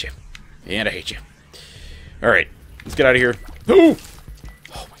 I hate you. And I hate you. Alright, let's get out of here. Ooh!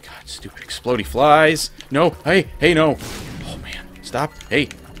 Oh my god, stupid explodey flies. No, hey, no. Oh man, stop. Hey.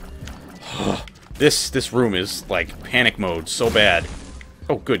 This room is like panic mode so bad.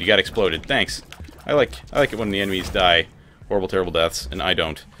 Oh good, you got exploded. Thanks. I like it when the enemies die horrible, terrible deaths, and I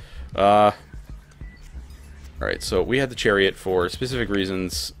don't. Alright, so we had the chariot for specific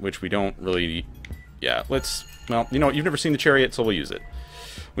reasons, which we don't really... Yeah, let's... Well, you know what, you've never seen the chariot, so we'll use it.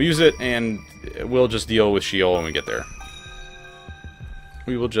 We'll use it, and we'll just deal with Sheol when we get there.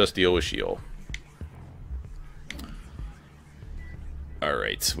 We will just deal with Sheol.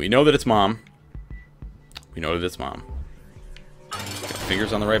 Alright, we know that it's Mom. We know that it's Mom. Got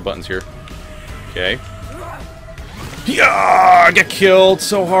fingers on the right buttons here. Okay. Yeah, get killed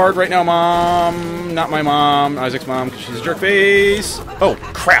so hard right now, Mom. Not my mom, Isaac's mom, because she's a jerk face. Oh,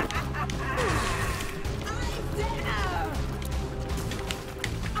 crap.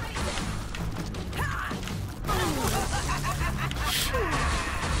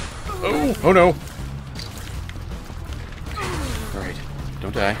 Oh no. Alright,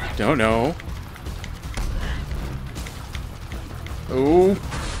 don't die. Don't know. Oh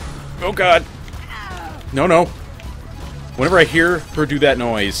god. No. Whenever I hear her do that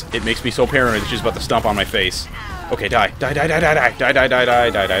noise, it makes me so paranoid that she's about to stomp on my face. Okay, die. Die.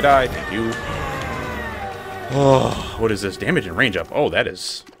 Thank you. Oh, what is this? Damage and range up. Oh, that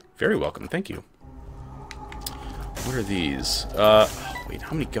is very welcome. Thank you. What are these? Wait,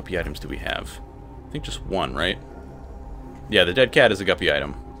 how many guppy items do we have? I think just one, right? Yeah, the dead cat is a guppy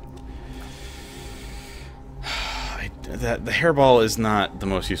item. The hairball is not the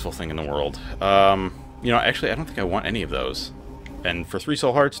most useful thing in the world. You know, actually, I don't think I want any of those. And for 3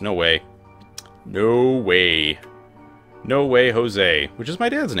 soul hearts, no way. No way. No way, Jose. Which is my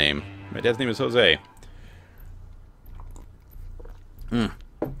dad's name. My dad's name is Jose.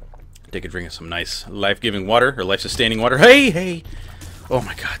 Take a drink of some nice life-giving water, or life-sustaining water. Hey! Oh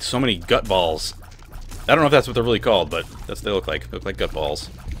my god, so many gut balls. I don't know if that's what they're really called, but that's what they look like. They look like gut balls.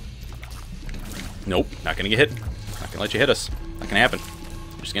 Nope, not gonna get hit. Not gonna let you hit us. Not gonna happen.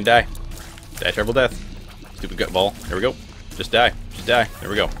 You're just gonna die. Die terrible death. Stupid gut ball. There we go. Just die. Just die. There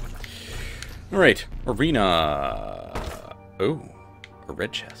we go. Alright. Arena. Oh. A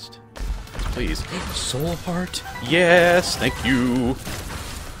red chest. Please. Soul heart. Yes. Thank you.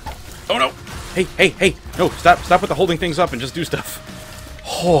 Oh no. Hey. No, stop with the holding things up and just do stuff.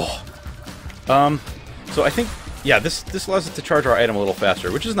 Oh. So I think, yeah, this allows us to charge our item a little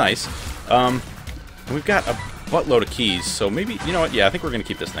faster, which is nice. And we've got a buttload of keys, so maybe, you know what, yeah, I think we're gonna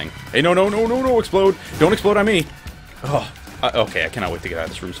keep this thing. Hey, no, explode. Don't explode on me. Oh, okay, I cannot wait to get out of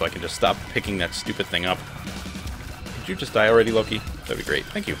this room so I can just stop picking that stupid thing up. Did you just die already, Loki? That'd be great.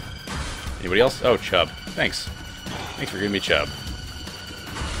 Thank you. Anybody else? Oh, Chub. Thanks. Thanks for giving me Chub.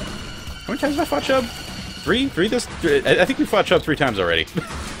 How many times have I fought Chub? 3? I think we fought Chub 3 times already.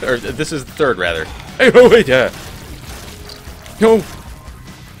 Or this is the 3rd, rather. Hey, oh, wait, No!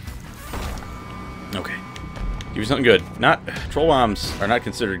 Okay. you something good. Troll bombs are not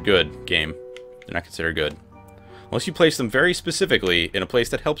considered good, game. They're not considered good. Unless you place them very specifically in a place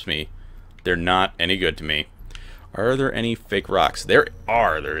that helps me, they're not any good to me. Are there any fake rocks? There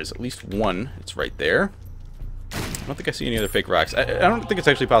are. There is at least one. It's right there. I don't think I see any other fake rocks. I don't think it's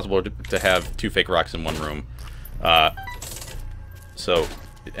actually possible to have 2 fake rocks in one room.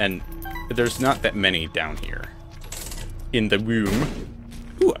 And there's not that many down here in the room.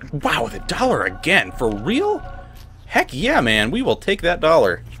 Ooh, wow, the $1 again. For real? Heck yeah, man. We will take that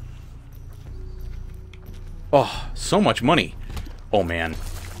 $1. Oh, so much money. Oh, man.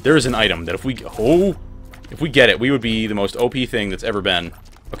 There is an item that if we get it, we would be the most OP thing that's ever been.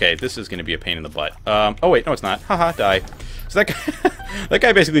 Okay, this is going to be a pain in the butt. Oh, wait, no, it's not. Haha, die. So that guy, that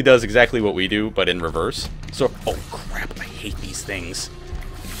guy basically does exactly what we do, but in reverse. So, oh, crap, I hate these things.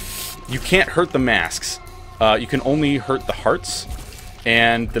 You can't hurt the masks. You can only hurt the hearts.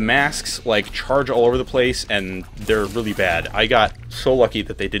 And the masks, like, charge all over the place, and they're really bad. I got so lucky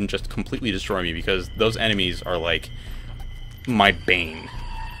that they didn't just completely destroy me, because those enemies are, like, my bane.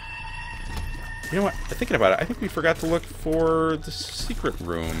 You know what? Thinking about it, I think we forgot to look for the secret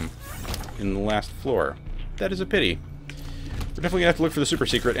room in the last floor. That is a pity. We're definitely going to have to look for the super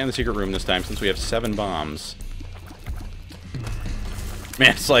secret and the secret room this time, since we have 7 bombs.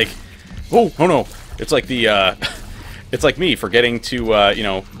 Man, it's like... Oh no! It's like the, it's like me forgetting to, you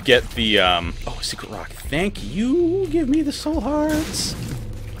know, get the, oh, secret rock. Thank you! Give me the soul hearts!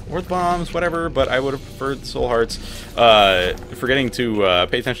 Or the bombs, whatever, but I would have preferred the soul hearts. Forgetting to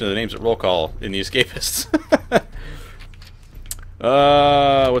pay attention to the names at roll call in the escapists.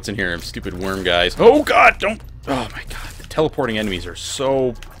 What's in here? Stupid worm guys. Oh god, don't... Oh my god, the teleporting enemies are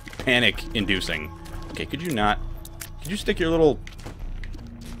so panic-inducing. Okay, could you not... Could you stick your little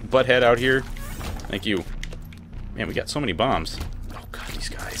butthead out here? Thank you. Man, we got so many bombs. Oh god, these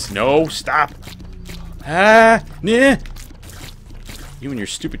guys. No, stop! Ah, nah! You and your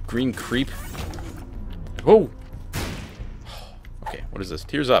stupid green creep. Whoa! Okay, what is this?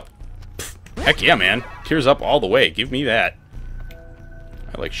 Tears up. Pfft. Heck yeah, man. Tears up all the way. Give me that.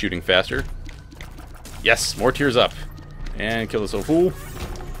 I like shooting faster. Yes, more tears up. And kill this little fool.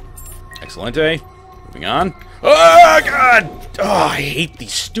 Excelente. Moving on. Oh, God! Oh, I hate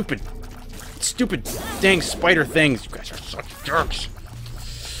these stupid dang spider things. You guys are such jerks.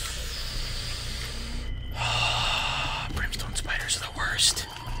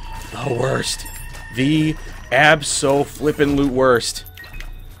 The worst. The abso-flippin'-loot worst.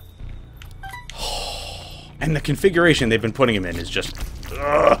 And the configuration they've been putting him in is just...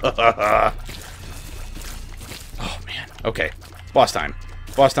 Oh, man. Okay. Boss time.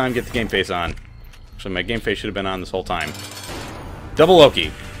 Boss time, get the game face on. Actually, my game face should have been on this whole time. Double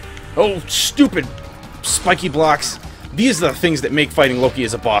Loki. Oh, stupid spiky blocks. These are the things that make fighting Loki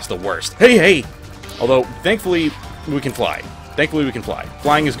as a boss the worst. Hey, hey! Although, thankfully, we can fly. Thankfully, we can fly.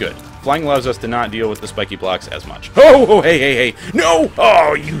 Flying is good. Flying allows us to not deal with the spiky blocks as much. Oh, hey, hey, hey. No!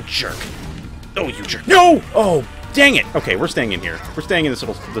 Oh, you jerk. Oh, you jerk. No! Oh, dang it. Okay, we're staying in here. We're staying in this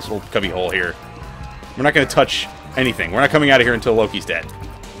little cubby hole here. We're not going to touch anything. We're not coming out of here until Loki's dead.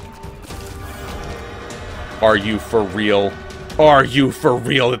 Are you for real? Are you for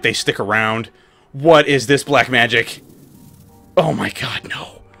real that they stick around? What is this black magic? Oh, my God,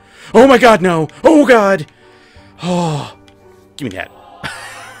 no. Oh, my God, no. Oh, God. Oh. Give me that.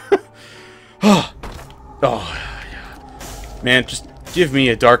 Oh, yeah. Man, just give me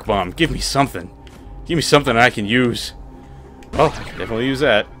a dark bomb. Give me something. Give me something I can use. Oh, I can definitely use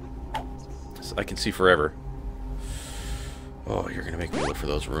that. So I can see forever. Oh, you're gonna make me look for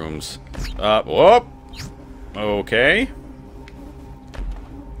those rooms. Whoop. Okay.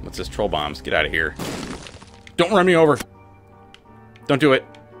 What's this? Troll bombs. Get out of here. Don't run me over. Don't do it.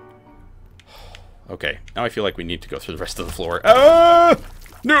 Okay, now I feel like we need to go through the rest of the floor.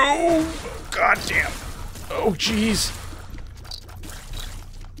 No! God damn. Oh, jeez.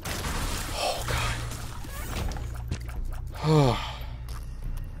 Oh, God. Oh.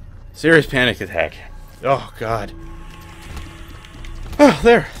 Serious panic attack. Oh, God. Oh,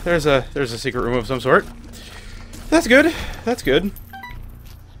 there's a secret room of some sort. That's good. That's good.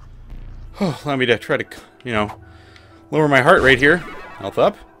 Oh, allow me to try to, you know, lower my heart rate here. Health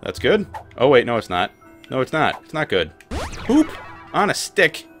up. That's good. Oh, wait, no, it's not. No, it's not. It's not good. Poop on a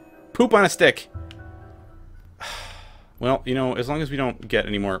stick. Poop on a stick. Well, you know, as long as we don't get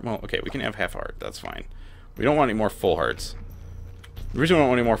any more... Well, okay, we can have half heart. That's fine. We don't want any more full hearts. The reason we don't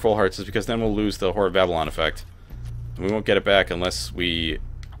want any more full hearts is because then we'll lose the Whore of Babylon effect. And we won't get it back unless we...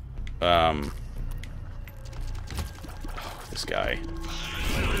 Oh, this guy.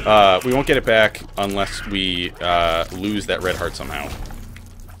 We won't get it back unless we lose that red heart somehow.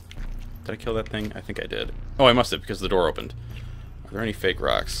 Did I kill that thing? I think I did. Oh, I must have, because the door opened. Are there any fake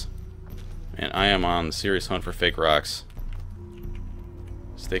rocks? And I am on the serious hunt for fake rocks.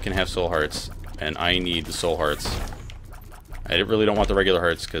 So they can have soul hearts, and I need the soul hearts. I really don't want the regular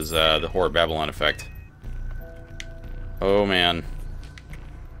hearts, because the Horror Babylon effect. Oh, man.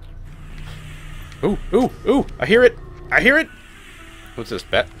 Ooh, ooh, ooh! I hear it! I hear it! What's this,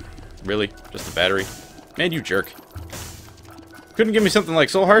 bat? Really? Just a battery? Man, you jerk. Couldn't give me something like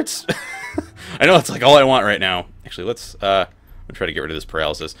soul hearts? I know that's like all I want right now. Actually, let's try to get rid of this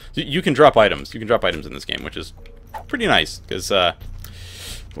paralysis. You can drop items. You can drop items in this game, which is pretty nice, because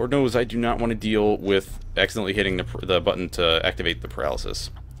Lord knows I do not want to deal with accidentally hitting the button to activate the paralysis.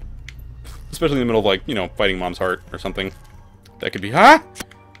 Especially in the middle of, like, you know, fighting Mom's heart or something. That could be... Ah!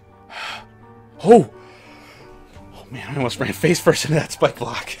 Oh! Oh, man, I almost ran face first into that spike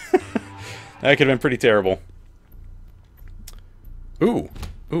block. That could have been pretty terrible. Ooh.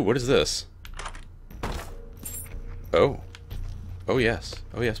 Ooh, what is this? Oh. Oh, yes.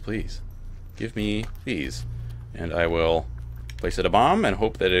 Oh, yes, please. Give me these. And I will place it a bomb and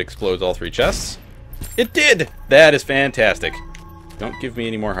hope that it explodes all 3 chests. It did! That is fantastic. Don't give me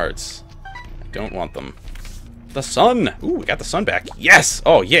any more hearts. I don't want them. The sun! Ooh, we got the sun back. Yes!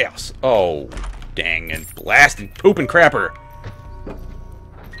 Oh, yes! Oh, dang and blasted poop and crapper.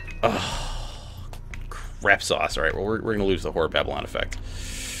 Ugh. Crap sauce. Alright, well, we're going to lose the Horror Babylon effect.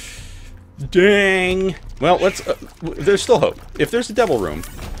 Dang! Well, let's... there's still hope. If there's a devil room,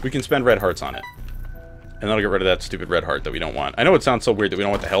 we can spend red hearts on it. And that'll get rid of that stupid red heart that we don't want. I know it sounds so weird that we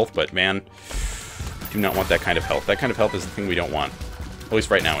don't want the health, but man, do not want that kind of health. That kind of health is the thing we don't want. At least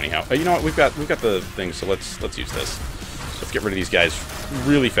right now, anyhow. You know what? We've got the thing, so let's use this. Let's get rid of these guys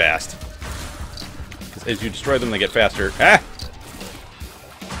really fast. Because as you destroy them, they get faster. Ah!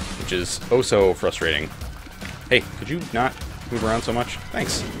 Which is oh so frustrating. Hey, could you not move around so much?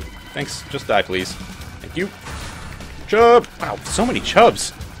 Thanks. Thanks. Just die, please. Thank you. Chub! Wow, so many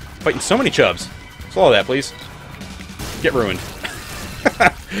chubs. Fighting so many chubs. Swallow that, please. Get ruined.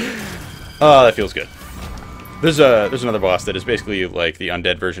 Oh, that feels good. There's another boss that is basically like the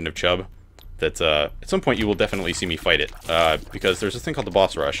undead version of Chub. That at some point you will definitely see me fight it. Because there's this thing called the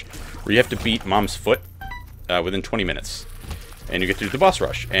boss rush, where you have to beat Mom's foot within 20 minutes. And you get to do the boss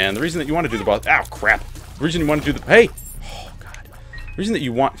rush. And the reason that you want to do the boss... Ow, crap! The reason you want to do the... Hey! Oh, God. The reason that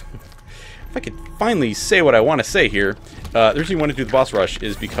you want... If I could finally say what I want to say here. The reason you want to do the boss rush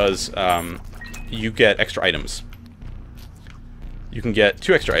is because you get extra items. You can get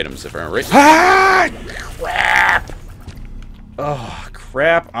 2 extra items, if I remember right. Ah! Crap! Oh,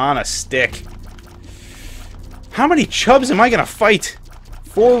 crap on a stick. How many chubs am I going to fight?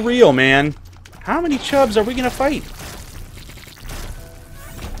 For real, man. How many chubs are we going to fight?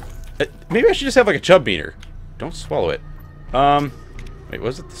 Maybe I should just have like a chub meter. Don't swallow it. Wait,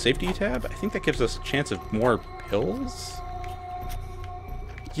 was it the safety tab? I think that gives us a chance of more pills?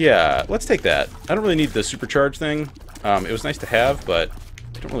 Yeah, let's take that. I don't really need the supercharge thing. It was nice to have, but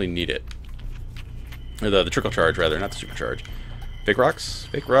I don't really need it. Or the trickle charge, rather, not the supercharge. Fake rocks?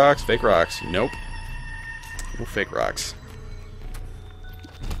 Fake rocks, fake rocks. Nope. No fake rocks.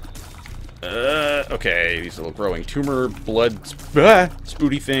 Okay, these little growing tumor, blood,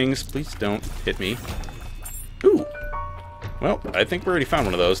 spooty things. Please don't hit me. Ooh. Well, I think we already found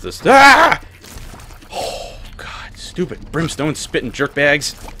one of those. This. Ah! Oh, God. Stupid brimstone spitting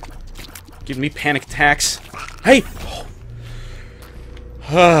jerkbags. Giving me panic attacks. Hey!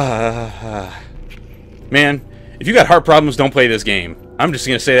 Oh. Man, if you got heart problems, don't play this game. I'm just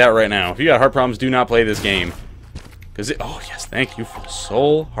going to say that right now. If you got heart problems, do not play this game. Because it... Oh, yes, thank you for the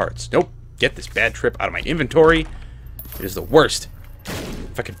soul hearts. Nope. Get this bad trip out of my inventory. It is the worst.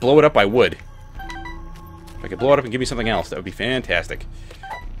 If I could blow it up, I would. If I could blow it up and give me something else, that would be fantastic.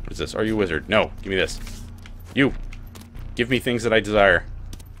 What is this? Are you a wizard? No. Give me this. You. Give me things that I desire.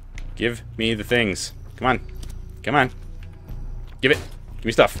 Give me the things. Come on. Come on. Give it. Give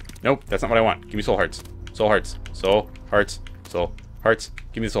me stuff. Nope, that's not what I want. Give me soul hearts. Soul hearts. Soul hearts. Soul hearts.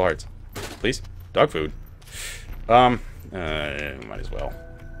 Give me the soul hearts. Please. Dog food. Might as well.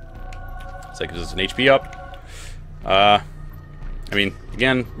 So that gives us an HP up. I mean,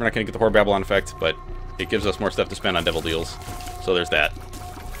 again, we're not going to get the Horror Babylon effect, but it gives us more stuff to spend on devil deals. So there's that.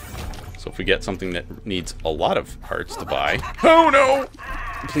 So if we get something that needs a lot of hearts to buy... Oh, no!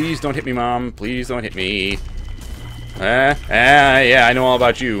 Please don't hit me, Mom. Please don't hit me. Yeah, I know all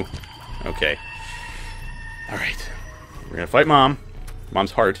about you. Okay. Alright. We're going to fight Mom.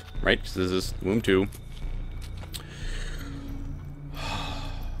 Mom's heart, right? Because this is womb 2.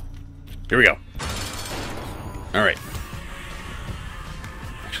 Here we go. Alright.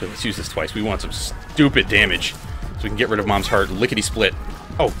 Actually, let's use this twice. We want some stupid damage. So we can get rid of Mom's heart lickety-split.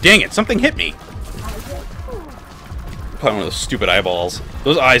 Oh, dang it. Something hit me. Probably one of those stupid eyeballs.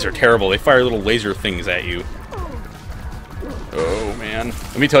 Those eyes are terrible. They fire little laser things at you. Oh, man.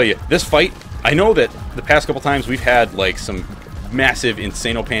 Let me tell you, this fight, I know that the past couple times we've had, like, some massive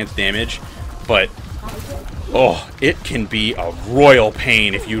Insano Pants damage, but, oh, it can be a royal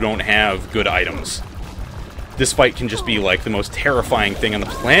pain if you don't have good items. This fight can just be, like, the most terrifying thing on the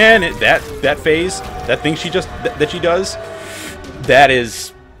planet. That phase, that thing she does, that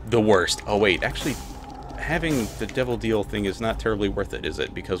is the worst. Oh, wait, actually, having the Devil Deal thing is not terribly worth it, is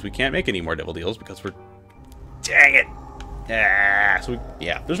it? Because we can't make any more Devil Deals because we're... Dang it! So,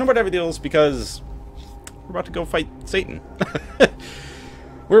 yeah, there's no more Devil Deals because we're about to go fight Satan.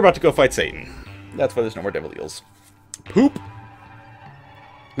 We're about to go fight Satan. That's why there's no more Devil Deals. Poop!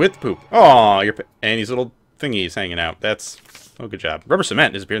 With poop. Aw, and these little thingies hanging out. That's... Oh, good job. Rubber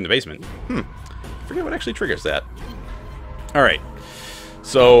cement disappeared in the basement. I forget what actually triggers that. Alright.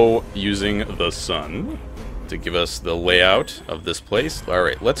 So, using the sun to give us the layout of this place.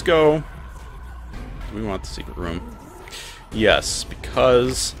 Alright, let's go. Do we want the secret room? Yes,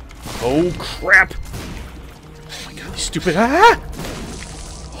 because... Oh, crap! Oh my god, these stupid... Ah!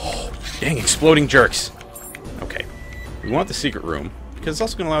 Oh, dang, exploding jerks. Okay. We want the secret room, because it's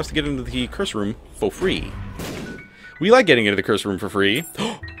also going to allow us to get into the curse room for free. We like getting into the curse room for free.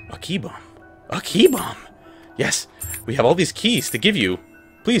 A key bomb. A key bomb! Yes, we have all these keys to give you.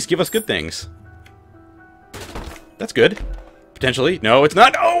 Please, give us good things. That's good. Potentially. No, it's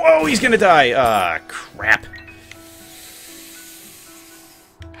not. Oh, he's going to die. Ah, crap.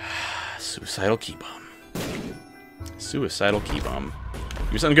 Suicidal key bomb. Suicidal key bomb.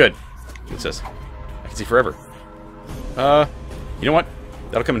 Do something good. What's this? I can see forever. You know what?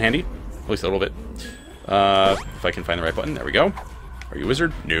 That'll come in handy. At least a little bit. If I can find the right button. There we go. Are you a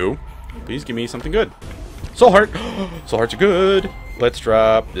wizard? No. Please give me something good. Soul heart. Soul hearts are good. Let's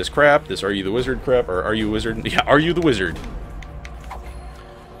drop this crap. This are you the wizard crap. Or are you a wizard? Yeah, are you the wizard?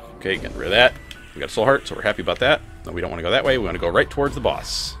 Okay, getting rid of that. We got a soul heart, so we're happy about that. No, we don't want to go that way. We want to go right towards the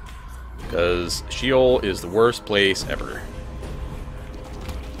boss. Because Sheol is the worst place ever.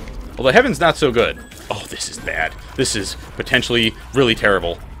 Well, the heaven's not so good. Oh, this is bad. This is potentially really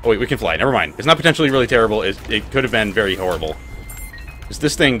terrible. Oh, wait, we can fly. Never mind. It's not potentially really terrible. It could have been very horrible. Because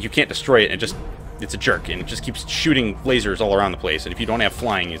this thing, you can't destroy it. It's a jerk, and it just keeps shooting lasers all around the place. And if you don't have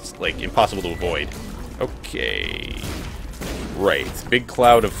flying, it's, like, impossible to avoid. Okay. Right. Big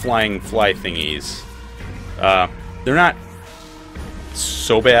cloud of fly thingies. They're not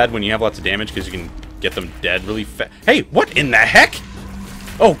so bad when you have lots of damage, because you can get them dead really fast. Hey, what in the heck?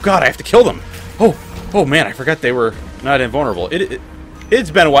 Oh, God, I have to kill them. Oh, man, I forgot they were not invulnerable. It's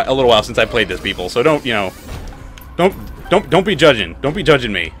been a little while since I played this, people, so don't be judging. Don't be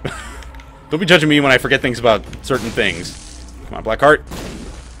judging me. Don't be judging me when I forget things about certain things. Come on, Black Heart.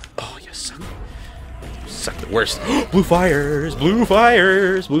 Oh, you suck. You suck the worst. Blue fires! Blue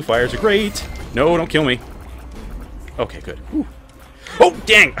fires! Blue fires are great! No, don't kill me. Okay, good. Whew. Oh,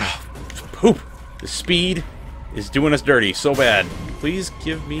 dang! Oh, poop! The speed is doing us dirty so bad. Please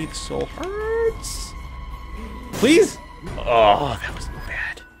give me the soul hearts. Please? Oh, that was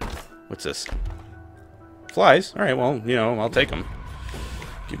bad. What's this? Flies? Alright, well, I'll take them.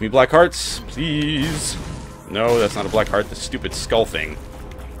 Give me black hearts, please. No, that's not a black heart. The stupid skull thing.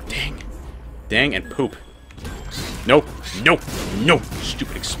 Dang. Dang and poop. No. No. No.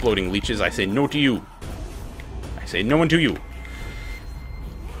 Stupid exploding leeches. I say no to you. I say no one to you.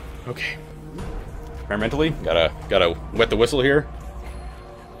 Okay. Environmentally, gotta wet the whistle here.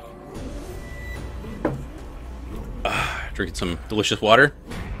 Drinking some delicious water.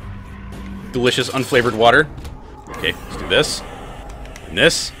 Delicious unflavored water. Okay, let's do this. And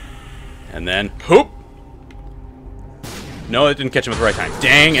this. And then poop. No, it didn't catch him at the right time.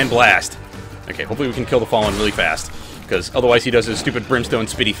 Dang and blast. Okay, hopefully we can kill the Fallen really fast. Because otherwise he does his stupid brimstone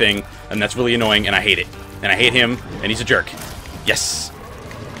spitty thing, and that's really annoying, and I hate it. And I hate him, and he's a jerk. Yes.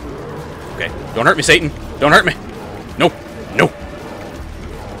 Okay, don't hurt me, Satan. Don't hurt me. No. No.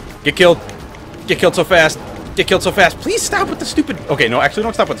 Get killed. Get killed so fast. Get killed so fast. Please stop with the stupid... Okay, no, actually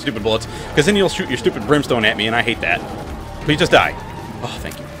don't stop with the stupid bullets, because then you'll shoot your stupid brimstone at me, and I hate that. Please just die. Oh,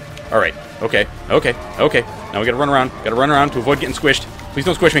 thank you. Alright. Okay. Okay. Okay. Now we gotta run around. Gotta run around to avoid getting squished. Please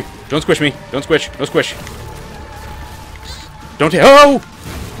don't squish me. Don't squish me. Don't squish. Don't squish. Don't... Oh!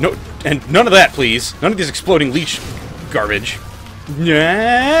 No, and none of that, please. None of these exploding leech garbage.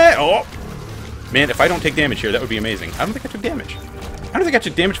 Yeah. Oh! Man, if I don't take damage here, that would be amazing. I don't think I took damage. I don't think I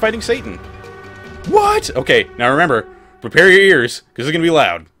took damage fighting Satan. What? Okay, now remember, prepare your ears, because it's going to be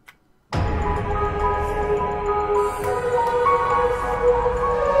loud.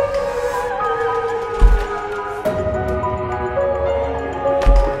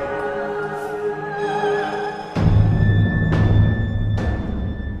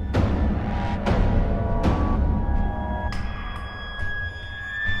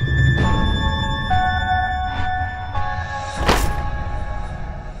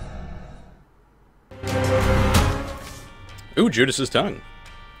 Ooh, Judas's tongue.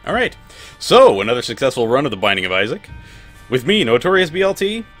 Alright, so another successful run of The Binding of Isaac. With me, Notorious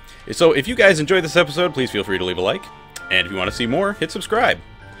BLT. So if you guys enjoyed this episode, please feel free to leave a like. And if you want to see more, hit subscribe.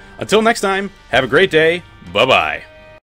 Until next time, have a great day. Bye-bye.